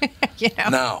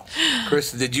 Now,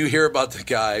 Chris, did you hear about the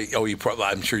guy?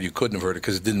 I'm sure you couldn't have heard it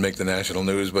because it didn't make the national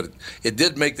news, but it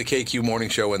did make the KQ Morning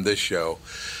Show and this show.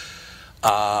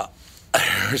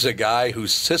 There's a guy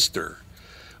whose sister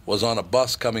was on a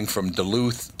bus coming from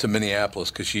Duluth to Minneapolis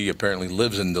because she apparently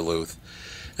lives in Duluth,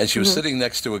 and she was sitting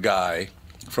next to a guy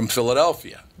from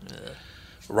Philadelphia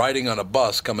riding on a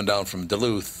bus coming down from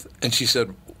Duluth, and she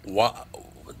said,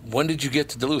 when did you get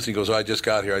to Duluth? He goes, I just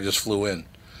got here. I just flew in.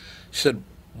 She said,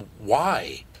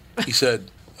 why? He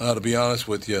said, to be honest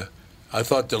with you, I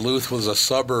thought Duluth was a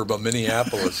suburb of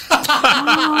Minneapolis. No.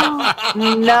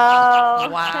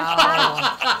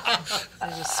 Wow.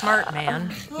 He's a smart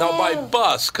man. Now, by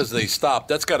bus, because they stopped,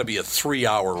 that's got to be a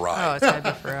 3-hour ride. Oh, it's got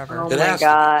to be forever. Oh, my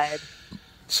God.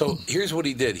 So here's what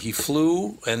he did. He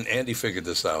flew, and Andy figured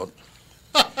this out.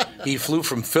 He flew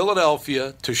from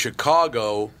Philadelphia to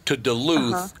Chicago to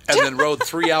Duluth and then rode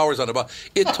 3 hours on a bus.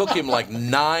 It took him like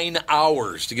 9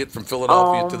 hours to get from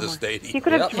Philadelphia to the stadium. He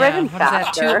could have driven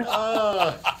faster.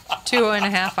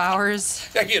 2.5 hours.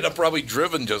 Yeah, he'd have probably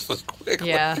driven just as quickly.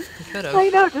 Yeah, he could have. I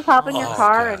know. Just hop in your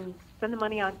car and spend the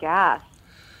money on gas.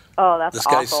 Oh, that's this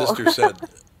awful. This guy's sister said,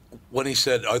 when he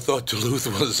said, I thought Duluth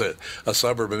was a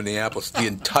suburb of Minneapolis, the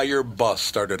entire bus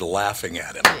started laughing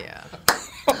at him. Yeah.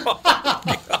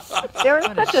 There is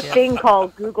such a thing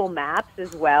called Google Maps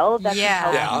as well that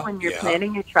can help you when you're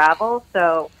planning your travel.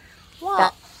 So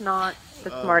that's not the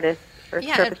smartest or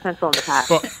sharpest pencil in the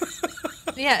past.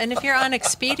 Yeah, and if you're on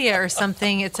Expedia or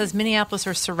something, it says Minneapolis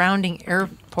or surrounding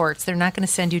airports. They're not going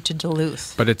to send you to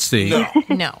Duluth. But it's the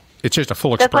no. It's just a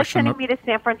full That's like expression. sending me to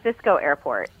San Francisco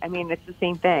Airport. I mean, it's the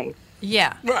same thing.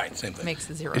 Yeah. Right, same thing. Makes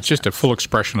it zero. It's just a full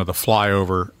expression of the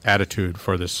flyover attitude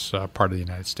for this part of the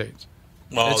United States.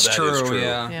 Oh, It's that true, is true.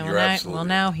 yeah. You're absolutely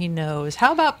now he knows.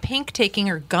 How about Pink taking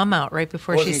her gum out right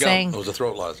before Wasn't she gum. sang? It was a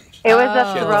throat lozenge. It was She a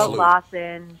had the throat flu.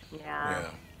 lozenge. Yeah.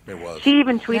 It was. She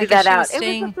even tweeted guess that she out. was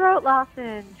It was a throat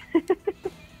lozenge.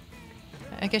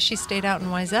 I guess she stayed out in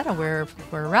Wayzata where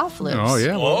Ralph lives. Oh,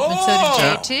 yeah. And so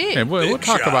did JT. And we'll Big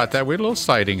talk shot. about that. We had a little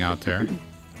sighting out there.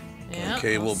 Yeah.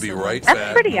 Okay, we'll be right That's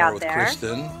back. pretty More out with there.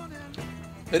 Kristen.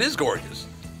 It is gorgeous.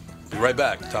 Be right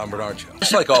back. Tom Bernard Show.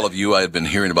 Just like all of you, I had been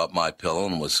hearing about MyPillow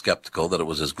and was skeptical that it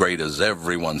was as great as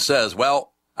everyone says.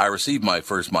 Well, I received my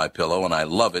first MyPillow and I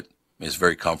love it. It's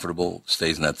very comfortable.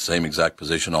 Stays in that same exact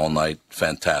position all night.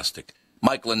 Fantastic.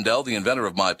 Mike Lindell, the inventor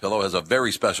of MyPillow, has a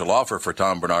very special offer for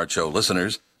Tom Bernard Show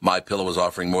listeners. MyPillow is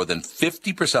offering more than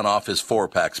 50% off his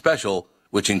 4-pack special,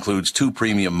 which includes 2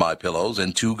 premium MyPillows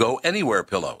and 2 Go Anywhere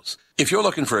pillows. If you're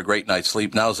looking for a great night's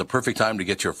sleep, now's the perfect time to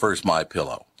get your first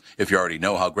MyPillow. If you already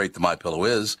know how great the MyPillow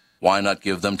is, why not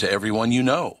give them to everyone you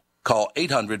know? Call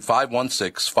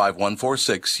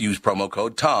 800-516-5146, use promo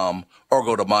code TOM, or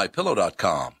go to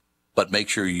MyPillow.com. But make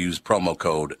sure you use promo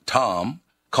code TOM.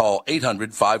 Call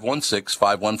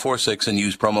 800-516-5146 and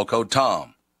use promo code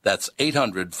TOM. That's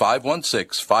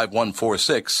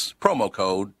 800-516-5146, promo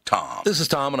code TOM. This is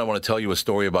Tom, and I want to tell you a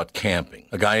story about camping.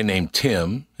 A guy named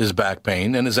Tim, his back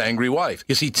pain, and his angry wife.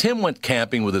 You see, Tim went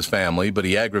camping with his family, but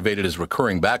he aggravated his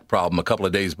recurring back problem a couple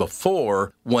of days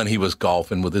before when he was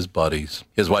golfing with his buddies.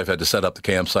 His wife had to set up the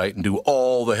campsite and do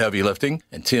all the heavy lifting,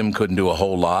 and Tim couldn't do a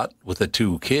whole lot with the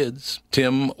 2 kids.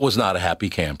 Tim was not a happy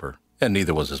camper. And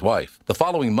neither was his wife. The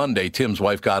following Monday, Tim's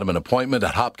wife got him an appointment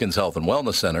at Hopkins Health and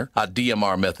Wellness Center, a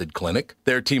DMR Method clinic.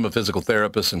 Their team of physical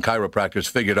therapists and chiropractors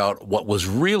figured out what was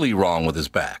really wrong with his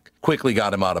back, quickly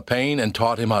got him out of pain, and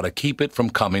taught him how to keep it from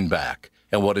coming back.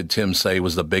 And what did Tim say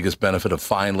was the biggest benefit of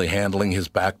finally handling his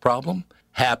back problem?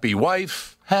 Happy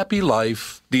wife, happy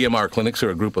life. DMR clinics are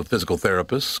a group of physical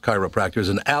therapists, chiropractors,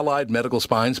 and allied medical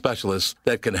spine specialists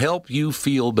that can help you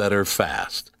feel better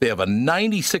fast. They have a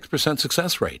 96%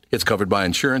 success rate. It's covered by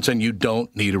insurance, and you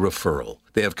don't need a referral.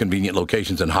 They have convenient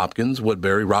locations in Hopkins,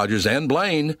 Woodbury, Rogers, and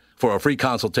Blaine. For a free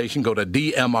consultation, go to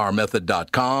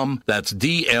dmrmethod.com. That's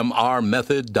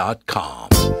dmrmethod.com.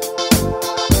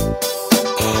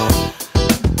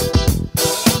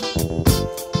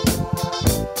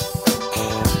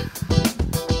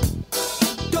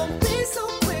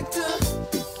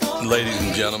 Ladies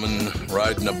and gentlemen,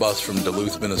 riding a bus from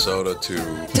Duluth, Minnesota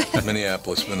to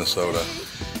Minneapolis, Minnesota.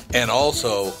 And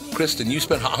also, Kristen, you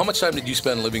spent how much time did you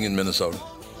spend living in Minnesota?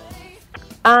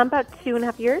 About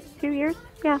 2.5 years. 2 years,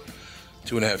 yeah.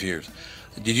 2.5 years.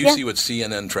 Did you see what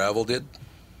CNN Travel did?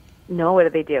 No, what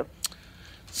did they do?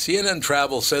 CNN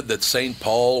Travel said that St.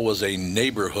 Paul was a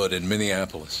neighborhood in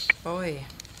Minneapolis. Boy.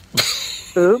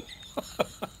 Oops.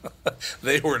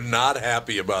 They were not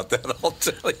happy about that, I'll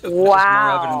tell you. Wow. There's more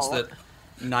evidence that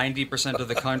 90% of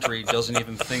the country doesn't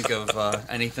even think of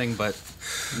anything but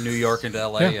New York and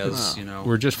LA as,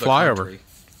 We're just the flyover. country.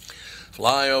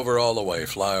 Flyover all the way,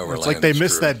 flyover. It's like they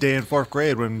missed that day in 4th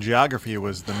grade when geography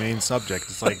was the main subject.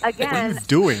 It's like, Again, what are you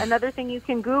doing? Another thing you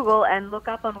can Google and look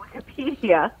up on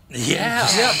Wikipedia. Yeah.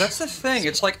 Yeah, that's the thing.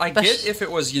 It's like, I get if it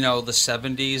was, the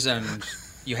 70s and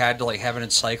you had to, have an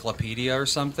encyclopedia or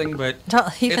something, but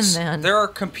Even then. there are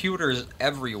computers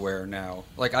everywhere now.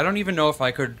 I don't even know if I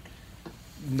could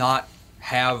not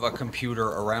have a computer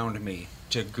around me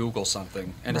to Google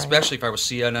something, and especially if I was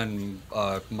CNN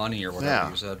Money or whatever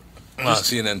you said.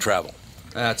 CNN Travel.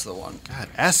 That's the one. God,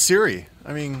 ask Siri.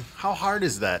 I mean, how hard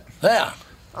is that? Yeah.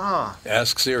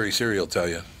 Ask Siri. Siri will tell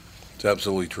you. It's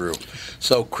absolutely true.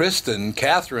 So,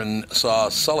 Catherine saw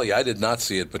Sully. I did not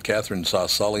see it, but Catherine saw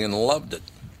Sully and loved it.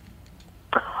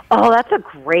 Oh, that's a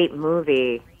great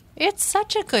movie. It's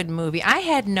such a good movie. I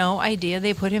had no idea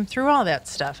they put him through all that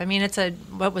stuff. I mean, it's at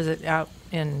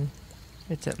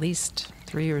least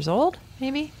 3 years old,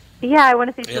 maybe? Yeah, I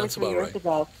want to say 2 or that's 3 about years right.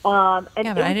 ago. And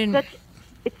Yeah, but I didn't-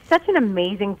 it's such an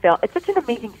amazing film. It's such an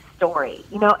amazing story,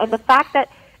 and the fact that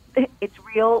it's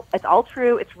real, it's all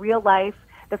true, it's real life.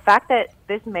 The fact that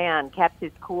this man kept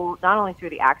his cool not only through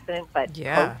the accident but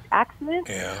post-accident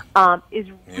is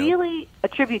really a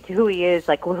tribute to who he is,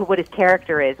 what his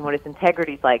character is and what his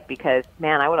integrity is like. Because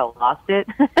man, I would have lost it.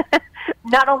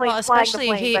 Not only flying the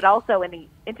plane, but also in the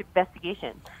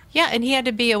investigation. Yeah, and he had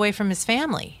to be away from his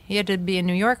family. He had to be in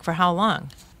New York for how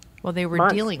long? Well, they were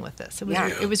Months. dealing with this.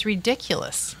 It was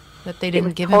ridiculous that they didn't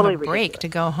was give totally him a break ridiculous. to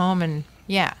go home and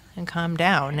calm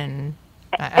down and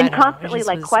And constantly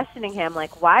questioning him,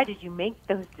 why did you make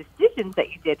those decisions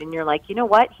that you did? And you're like, you know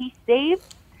what? He saved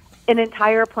an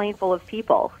entire plane full of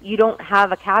people. You don't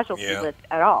have a casualty list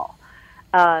at all.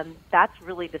 That's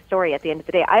really the story at the end of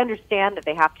the day. I understand that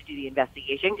they have to do the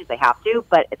investigation because they have to,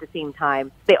 but at the same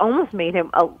time, they almost made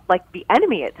him the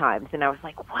enemy at times. And I was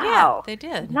like, wow. Yeah, they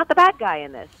did. He's not the bad guy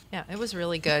in this. Yeah, it was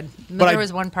really good. But There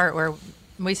was one part where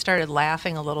we started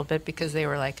laughing a little bit because they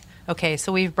were like, okay,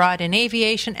 so we've brought in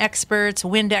aviation experts,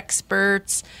 wind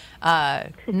experts,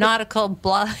 nautical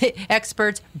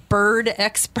experts, bird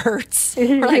experts.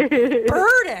 We're like,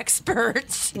 bird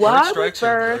experts? Why would strikes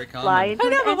are very birds common. fly into I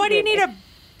know, an but what do you engine?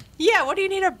 what do you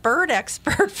need a bird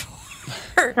expert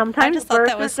for? Sometimes I just thought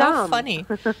birds that was are so dumb. funny.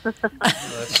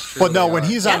 That's true. But no, they when are.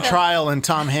 he's on trial and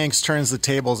Tom Hanks turns the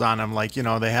tables on him,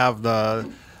 they have the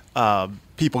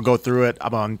people go through it.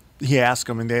 He asks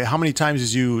him, how many times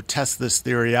did you test this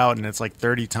theory out? And it's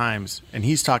 30 times. And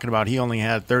he's talking about he only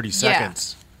had 30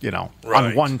 seconds, on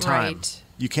one time. Right.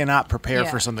 You cannot prepare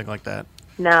Yeah. for something like that.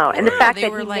 No, and the fact They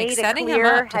that were, he like, made a setting him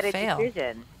up to clear-headed fail.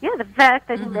 decision. Yeah, the fact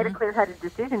that he made a clear-headed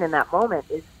decision in that moment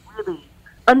is really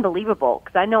unbelievable.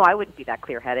 Because I know I wouldn't be that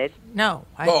clear-headed. No,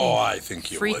 I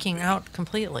think you would freaking be. out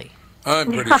completely.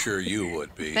 I'm pretty sure you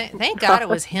would be. Thank God it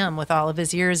was him with all of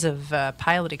his years of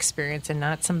pilot experience and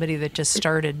not somebody that just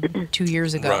started 2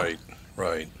 years ago.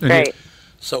 Right. Right.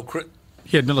 So,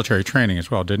 He had military training as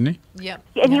well, didn't he? Yep.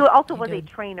 And he Yep, also was a did.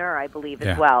 trainer, I believe,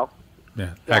 Yeah. as well.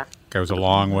 Yeah, that goes a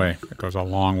long way. It goes a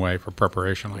long way for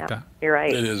preparation like Yeah, that. you're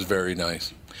right. It is very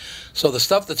nice. So the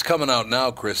stuff that's coming out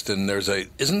now, Kristen,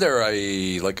 isn't there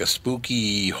a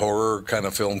spooky horror kind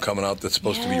of film coming out that's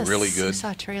supposed to be really Yes, good? I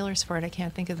saw trailers for it. I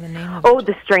can't think of the name of Oh, it.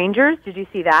 The Strangers. Did you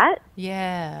see that?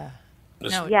 Yeah.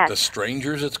 No, Yes. The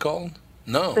Strangers, it's called?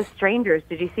 No. The Strangers.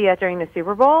 Did you see that during the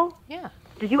Super Bowl? Yeah.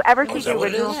 Did you ever Oh, see is the that what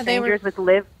it original is? Yeah, they were-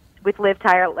 Strangers with Liv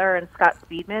Tyler and Scott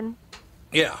Speedman?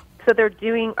 Yeah. So they're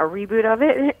doing a reboot of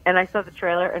it, and I saw the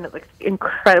trailer, and it looks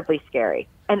incredibly scary.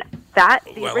 And the Well, I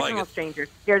like original it. Strangers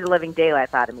scared the living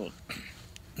daylights out of me.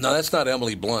 No, that's not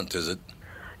Emily Blunt, is it?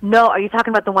 No, are you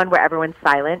talking about the one where everyone's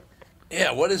silent?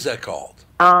 Yeah, what is that called?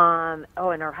 And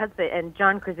her husband and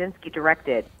John Krasinski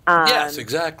directed. Yes,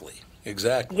 exactly.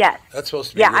 Exactly. Yes. That's supposed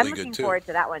to be Yeah, really I'm good, looking too. forward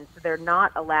to that one. So they're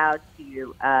not allowed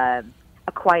to.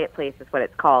 A Quiet Place is what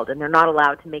it's called, and they're not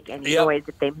allowed to make any Yep. noise.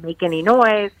 If they make any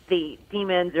noise, the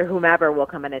demons or whomever will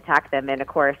come and attack them. And of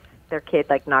course, their kid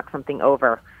knocks something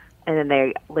over, and then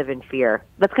they live in fear.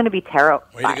 That's going to be terrible.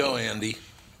 Way to go, Andy.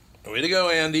 Way to go,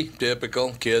 Andy.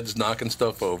 Typical kids knocking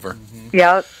stuff over.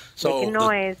 Yep. So making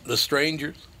noise. The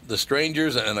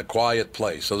Strangers, and A Quiet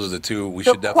Place. Those are the two we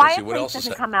So should definitely Quiet see. What Place else is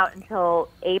doesn't that? come out until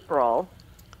April.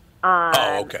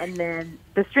 Okay. And then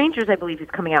The Strangers, I believe, is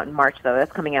coming out in March, though.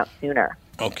 That's coming out sooner.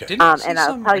 Okay. Didn't you see And I'll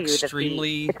some tell you that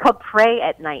extremely it's called Pray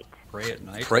at Night. Pray at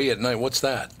Night? Pray at Night. What's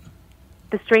that?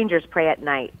 The Strangers Pray at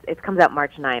Night. It comes out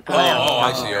March 9th. Oh,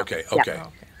 I see. Okay. Yeah. Okay.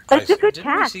 But I it's a good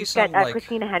Didn't we cast. see It's got some, like-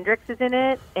 Christina Hendricks is in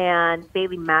it, and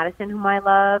Bailey Madison, whom I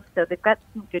love. So they've got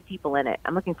some good people in it.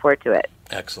 I'm looking forward to it.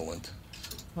 Excellent.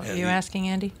 What were Andy? you asking,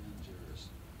 Andy?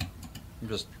 I'm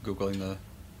just Googling the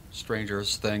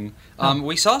Strangers thing.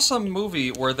 We saw some movie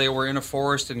where they were in a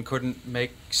forest and couldn't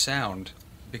make sound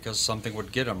because something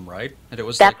would get them, right? And it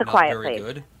was That's A not Quiet very Place.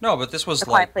 good. No, but this was A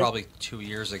Quiet Place. probably 2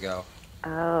 years ago.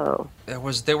 Oh. They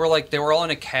were all in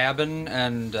a cabin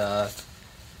and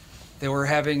they were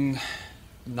having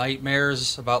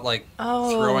nightmares about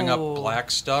throwing up Oh.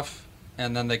 black stuff,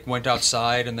 and then they went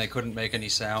outside and they couldn't make any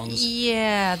sounds.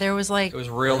 Yeah, there was It was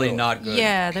really not good.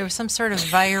 yeah, there was some sort of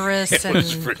virus, It and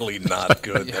was really not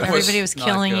good. Yeah. everybody was not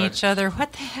killing good. each other.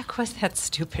 What the heck was that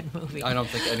stupid movie? I don't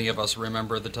think any of us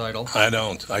remember the title. I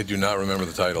don't. I do not remember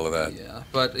the title of that. Yeah,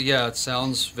 but yeah, it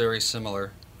sounds very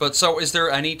similar. But so, is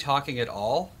there any talking at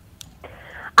all?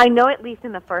 I know at least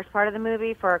in the first part of the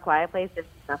movie for A Quiet Place, there's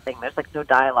nothing. There's no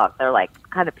dialogue. They're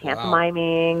kind of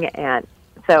pantomiming, and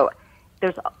so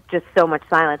there's just so much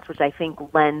silence, which I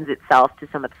think lends itself to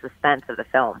some of the suspense of the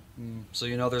film. So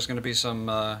there's going to be some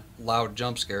loud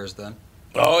jump scares then.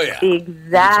 Oh yeah.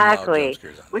 Exactly. jump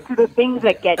scares on Which are the things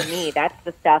that get me. That's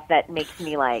the stuff that makes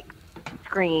me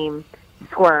scream,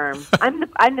 squirm.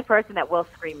 I'm the person that will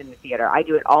scream in the theater. I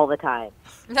do it all the time.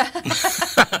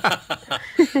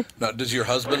 Now, does your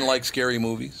husband like scary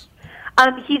movies?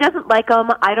 He doesn't like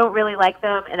them. I don't really like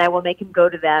them, and I will make him go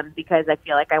to them because I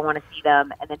feel like I want to see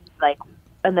them. And then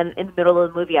and then in the middle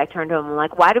of the movie, I turn to him and I'm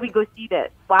like, "Why did we go see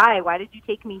this? Why? Why did you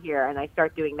take me here?" And I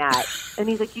start doing that, and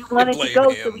he's like, "You wanted to blame go,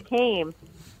 him. so we came."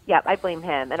 Yeah, I blame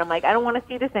him, and I'm like, "I don't want to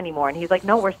see this anymore." And he's like,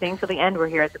 "No, we're staying till the end. We're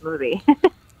here at the movie."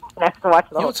 And I have to watch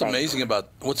the You know whole what's thing. amazing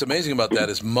about that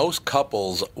is most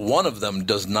couples, one of them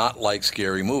does not like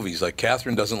scary movies. Like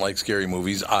Catherine doesn't like scary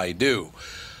movies. I do.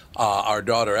 Our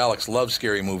daughter Alex loves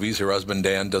scary movies. Her husband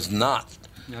Dan does not.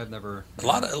 I've never. A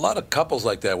lot of couples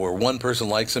like that where one person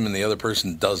likes them and the other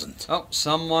person doesn't. Oh,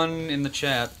 someone in the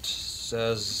chat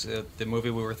says the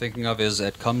movie we were thinking of is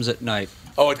It Comes at Night.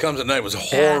 Oh, It Comes at Night was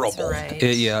horrible. That's right.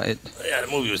 Yeah, Yeah, the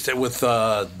movie was with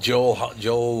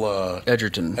Joel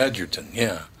Edgerton. Edgerton.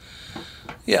 Yeah.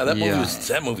 Yeah, that Yeah.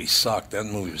 movie sucked. That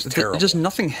movie was terrible. Just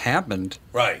nothing happened.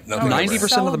 Right. Nothing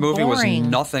 90% of the movie was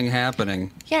boring. nothing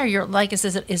happening. Yeah, you're like, is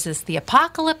this the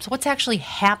apocalypse? What's actually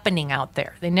happening out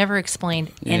there? They never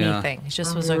explained Yeah. anything. It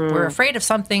just was like, we're afraid of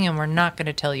something and we're not going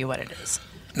to tell you what it is.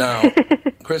 Now,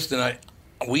 Kristen,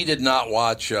 we did not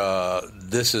watch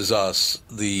This Is Us,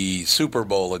 the Super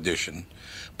Bowl edition,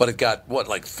 but it got,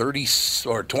 30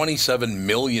 or 27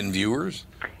 million viewers?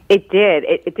 It did.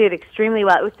 It did extremely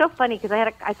well. It was so funny because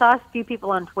I saw a few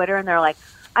people on Twitter and they're like,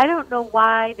 I don't know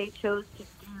why they chose to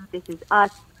do This Is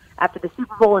Us after the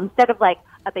Super Bowl instead of a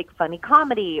big funny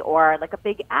comedy or a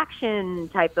big action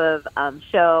type of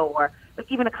show or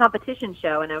even a competition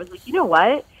show. And I was like, you know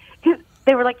what? 'Cause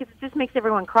they were like, it just makes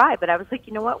everyone cry. But I was like,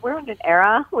 you know what? We're in an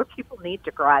era where people need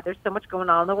to cry. There's so much going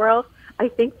on in the world. I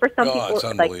think for some Oh, people, it's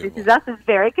This unbelievable. Is Us is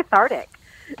very cathartic.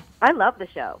 I love the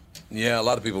show. Yeah, a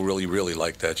lot of people really, really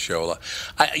like that show.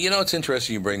 It's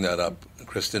interesting you bring that up,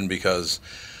 Kristen, because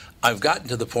I've gotten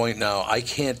to the point now I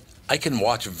I can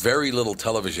watch very little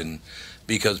television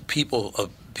because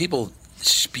people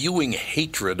spewing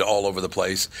hatred all over the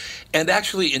place and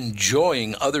actually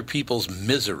enjoying other people's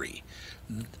misery.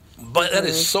 But that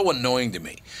is so annoying to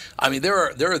me. I mean, there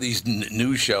are these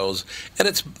news shows, and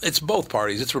it's both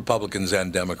parties. It's Republicans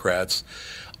and Democrats.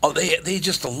 Oh, they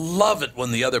just love it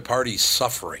when the other party's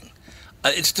suffering.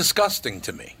 It's disgusting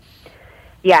to me.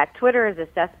 Yeah, Twitter is a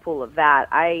cesspool of that.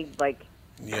 I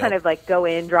kind of go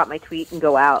in, drop my tweet, and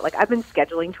go out. Like, I've been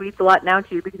scheduling tweets a lot now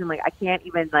too, because I'm like, I can't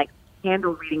even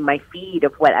handle reading my feed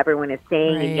of what everyone is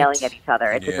saying and yelling at each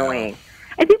other. It's annoying.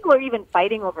 And people are even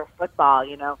fighting over football.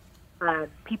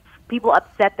 People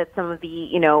upset that some of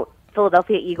the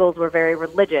Philadelphia Eagles were very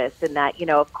religious, and that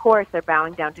of course they're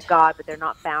bowing down to God, but they're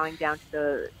not bowing down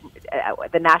to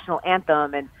the national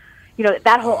anthem, and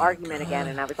that whole argument again.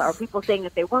 And are people saying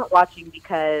that they weren't watching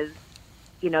because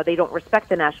they don't respect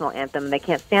the national anthem and they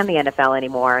can't stand the NFL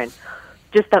anymore, and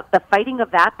just the fighting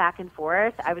of that back and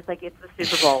forth. I was like, it's the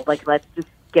Super Bowl. Let's just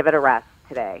give it a rest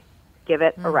today. Give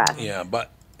it a rest.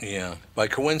 Yeah, by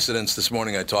coincidence, this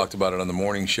morning I talked about it on the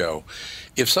morning show.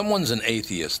 If someone's an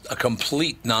atheist, a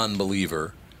complete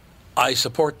non-believer, I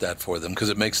support that for them because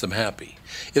it makes them happy.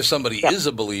 If somebody is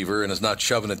a believer and is not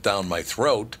shoving it down my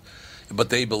throat, but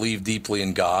they believe deeply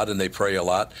in God and they pray a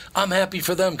lot, I'm happy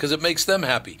for them because it makes them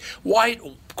happy. Why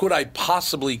could I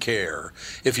possibly care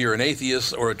if you're an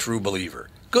atheist or a true believer?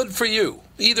 Good for you.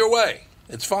 Either way,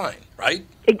 it's fine, right?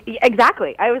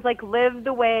 Exactly. I was like, live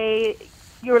the way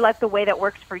you're the way that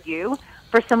works for you.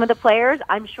 For some of the players,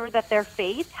 I'm sure that their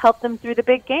faith helped them through the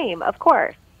big game, of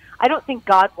course. I don't think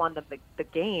God won the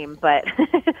game, but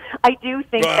I do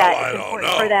think that it's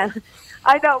important for them.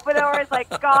 I know, but it was like,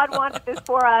 God wanted this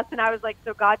for us, and I was like,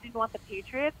 so God didn't want the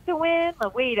Patriots to win?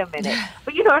 Wait a minute.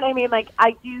 But you know what I mean?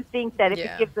 I do think that if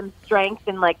it gives them strength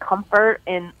and comfort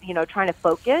and trying to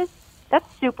focus, that's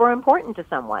super important to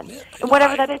someone. And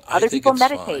whatever that is, other people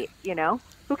meditate,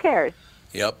 who cares?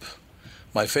 Yep.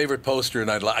 My favorite poster, and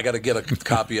I got to get a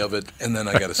copy of it, and then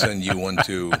I got to send you one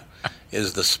too,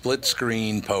 is the split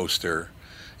screen poster.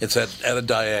 It's at a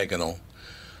diagonal.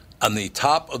 On the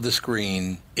top of the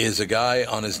screen is a guy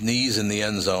on his knees in the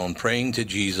end zone praying to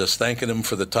Jesus, thanking him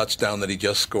for the touchdown that he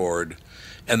just scored.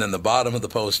 And then the bottom of the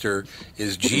poster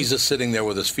is Jesus sitting there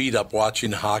with his feet up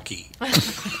watching hockey. I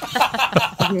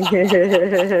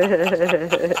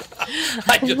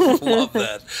just love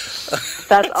that.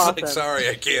 That's awesome. Sorry,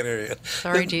 I can't hear you.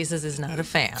 Sorry, Jesus is not a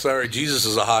fan. Sorry, Jesus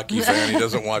is a hockey fan. He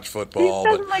doesn't watch football. He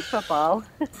doesn't like football.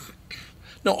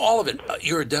 No, all of it.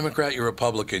 You're a Democrat, you're a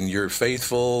Republican, you're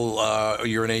faithful,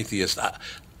 you're an atheist.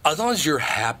 As long as you're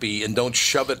happy and don't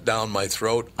shove it down my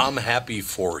throat, I'm happy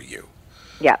for you.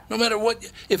 Yeah. No matter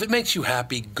what, if it makes you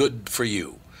happy, good for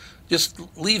you. Just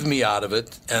leave me out of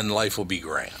it, and life will be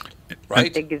grand,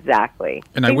 right? Exactly.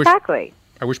 And I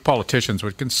wish politicians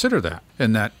would consider that,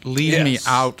 and that leave me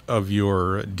out of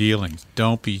your dealings.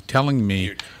 Don't be telling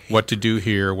me what to do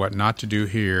here, what not to do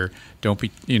here. Don't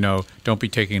be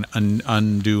taking an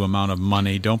undue amount of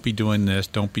money. Don't be doing this.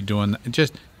 Don't be doing that.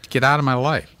 Just get out of my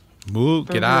life. Move.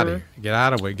 Get out of here. Get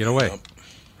out of it. Get away.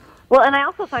 Well, and I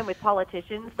also find with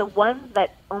politicians, the ones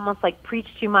that almost preach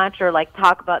too much or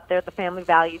talk about they're the family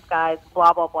values guys,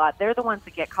 blah, blah, blah, they're the ones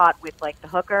that get caught with the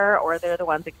hooker, or they're the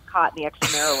ones that get caught in the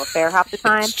extramarital affair half the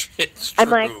time. It's true. I'm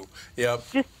like, yep.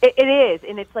 It is.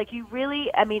 And it's you really,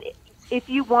 if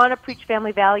you want to preach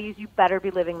family values, you better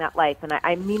be living that life. And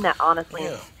I mean that honestly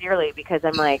and sincerely, because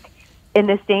I'm in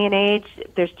this day and age,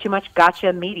 there's too much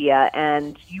gotcha media,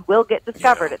 and you will get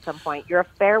discovered at some point. Your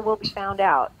affair will be found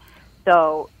out.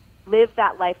 So live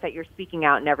that life that you're speaking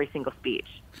out in every single speech.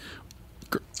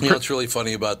 What's really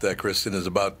funny about that, Kristen, is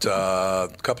about a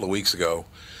couple of weeks ago,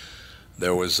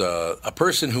 there was a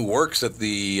person who works at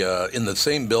in the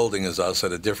same building as us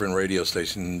at a different radio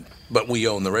station, but we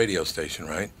own the radio station,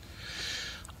 right?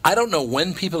 I don't know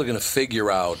when people are going to figure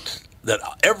out that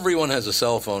everyone has a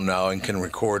cell phone now and can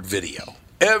record video.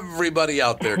 Everybody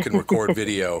out there can record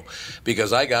video,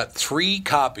 because I got 3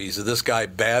 copies of this guy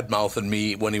bad-mouthing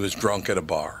me when he was drunk at a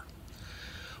bar.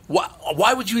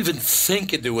 Why would you even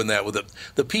think of doing that with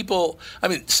the people?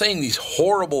 Saying these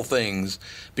horrible things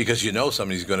because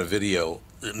somebody's going to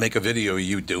make a video of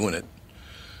you doing it.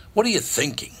 What are you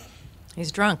thinking?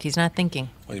 He's drunk. He's not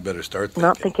thinking. Well, you better start thinking.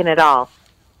 Not thinking at all.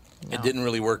 No. It didn't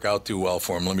really work out too well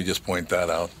for him. Let me just point that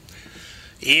out.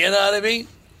 You know what I mean?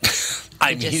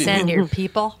 Just send your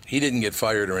people. He didn't get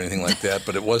fired or anything like that,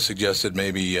 but it was suggested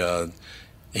maybe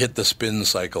hit the spin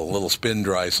cycle, a little spin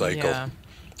dry cycle. Yeah.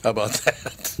 How about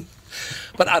that?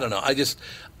 But I don't know.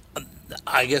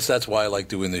 I guess that's why I like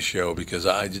doing this show, because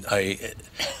I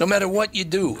no matter what you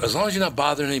do, as long as you're not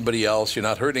bothering anybody else, you're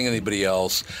not hurting anybody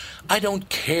else, I don't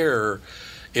care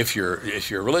if you're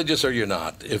religious or you're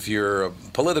not, if you're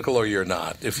political or you're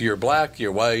not, if you're black,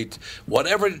 you're white,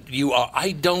 whatever you are,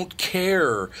 I don't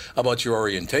care about your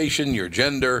orientation, your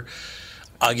gender.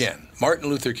 Again, Martin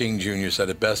Luther King Jr. said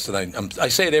it best, and I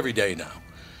say it every day now.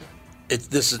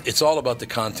 It's all about the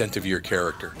content of your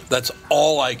character. That's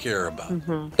all I care about.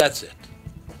 Mm-hmm. That's it.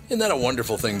 Isn't that a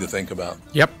wonderful thing to think about?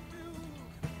 Yep.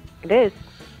 It is.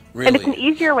 Really. And it's an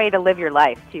easier way to live your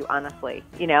life, too, honestly.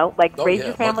 You know, like raise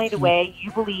your family the way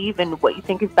you believe and what you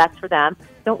think is best for them.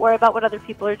 Don't worry about what other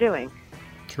people are doing.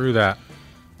 True that.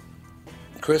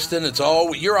 Kristen,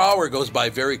 your hour goes by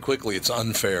very quickly. It's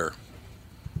unfair.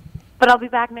 But I'll be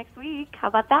back next week. How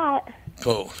about that?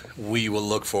 Oh, we will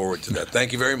look forward to that.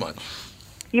 Thank you very much.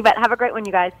 You bet. Have a great one,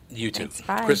 you guys. You too. Thanks,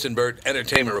 bye. Kristen Burt,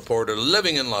 entertainment reporter,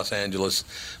 living in Los Angeles,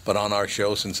 but on our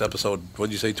show since episode, what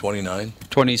did you say, 29?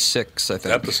 26, I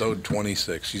think. Episode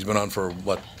 26. She's been on for,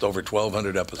 over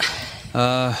 1,200 episodes?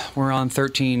 We're on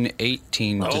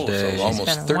 1318 today. So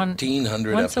almost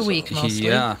 1,300 once episodes. a week, mostly.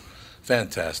 Yeah.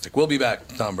 Fantastic. We'll be back.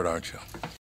 Tom Bernard Show.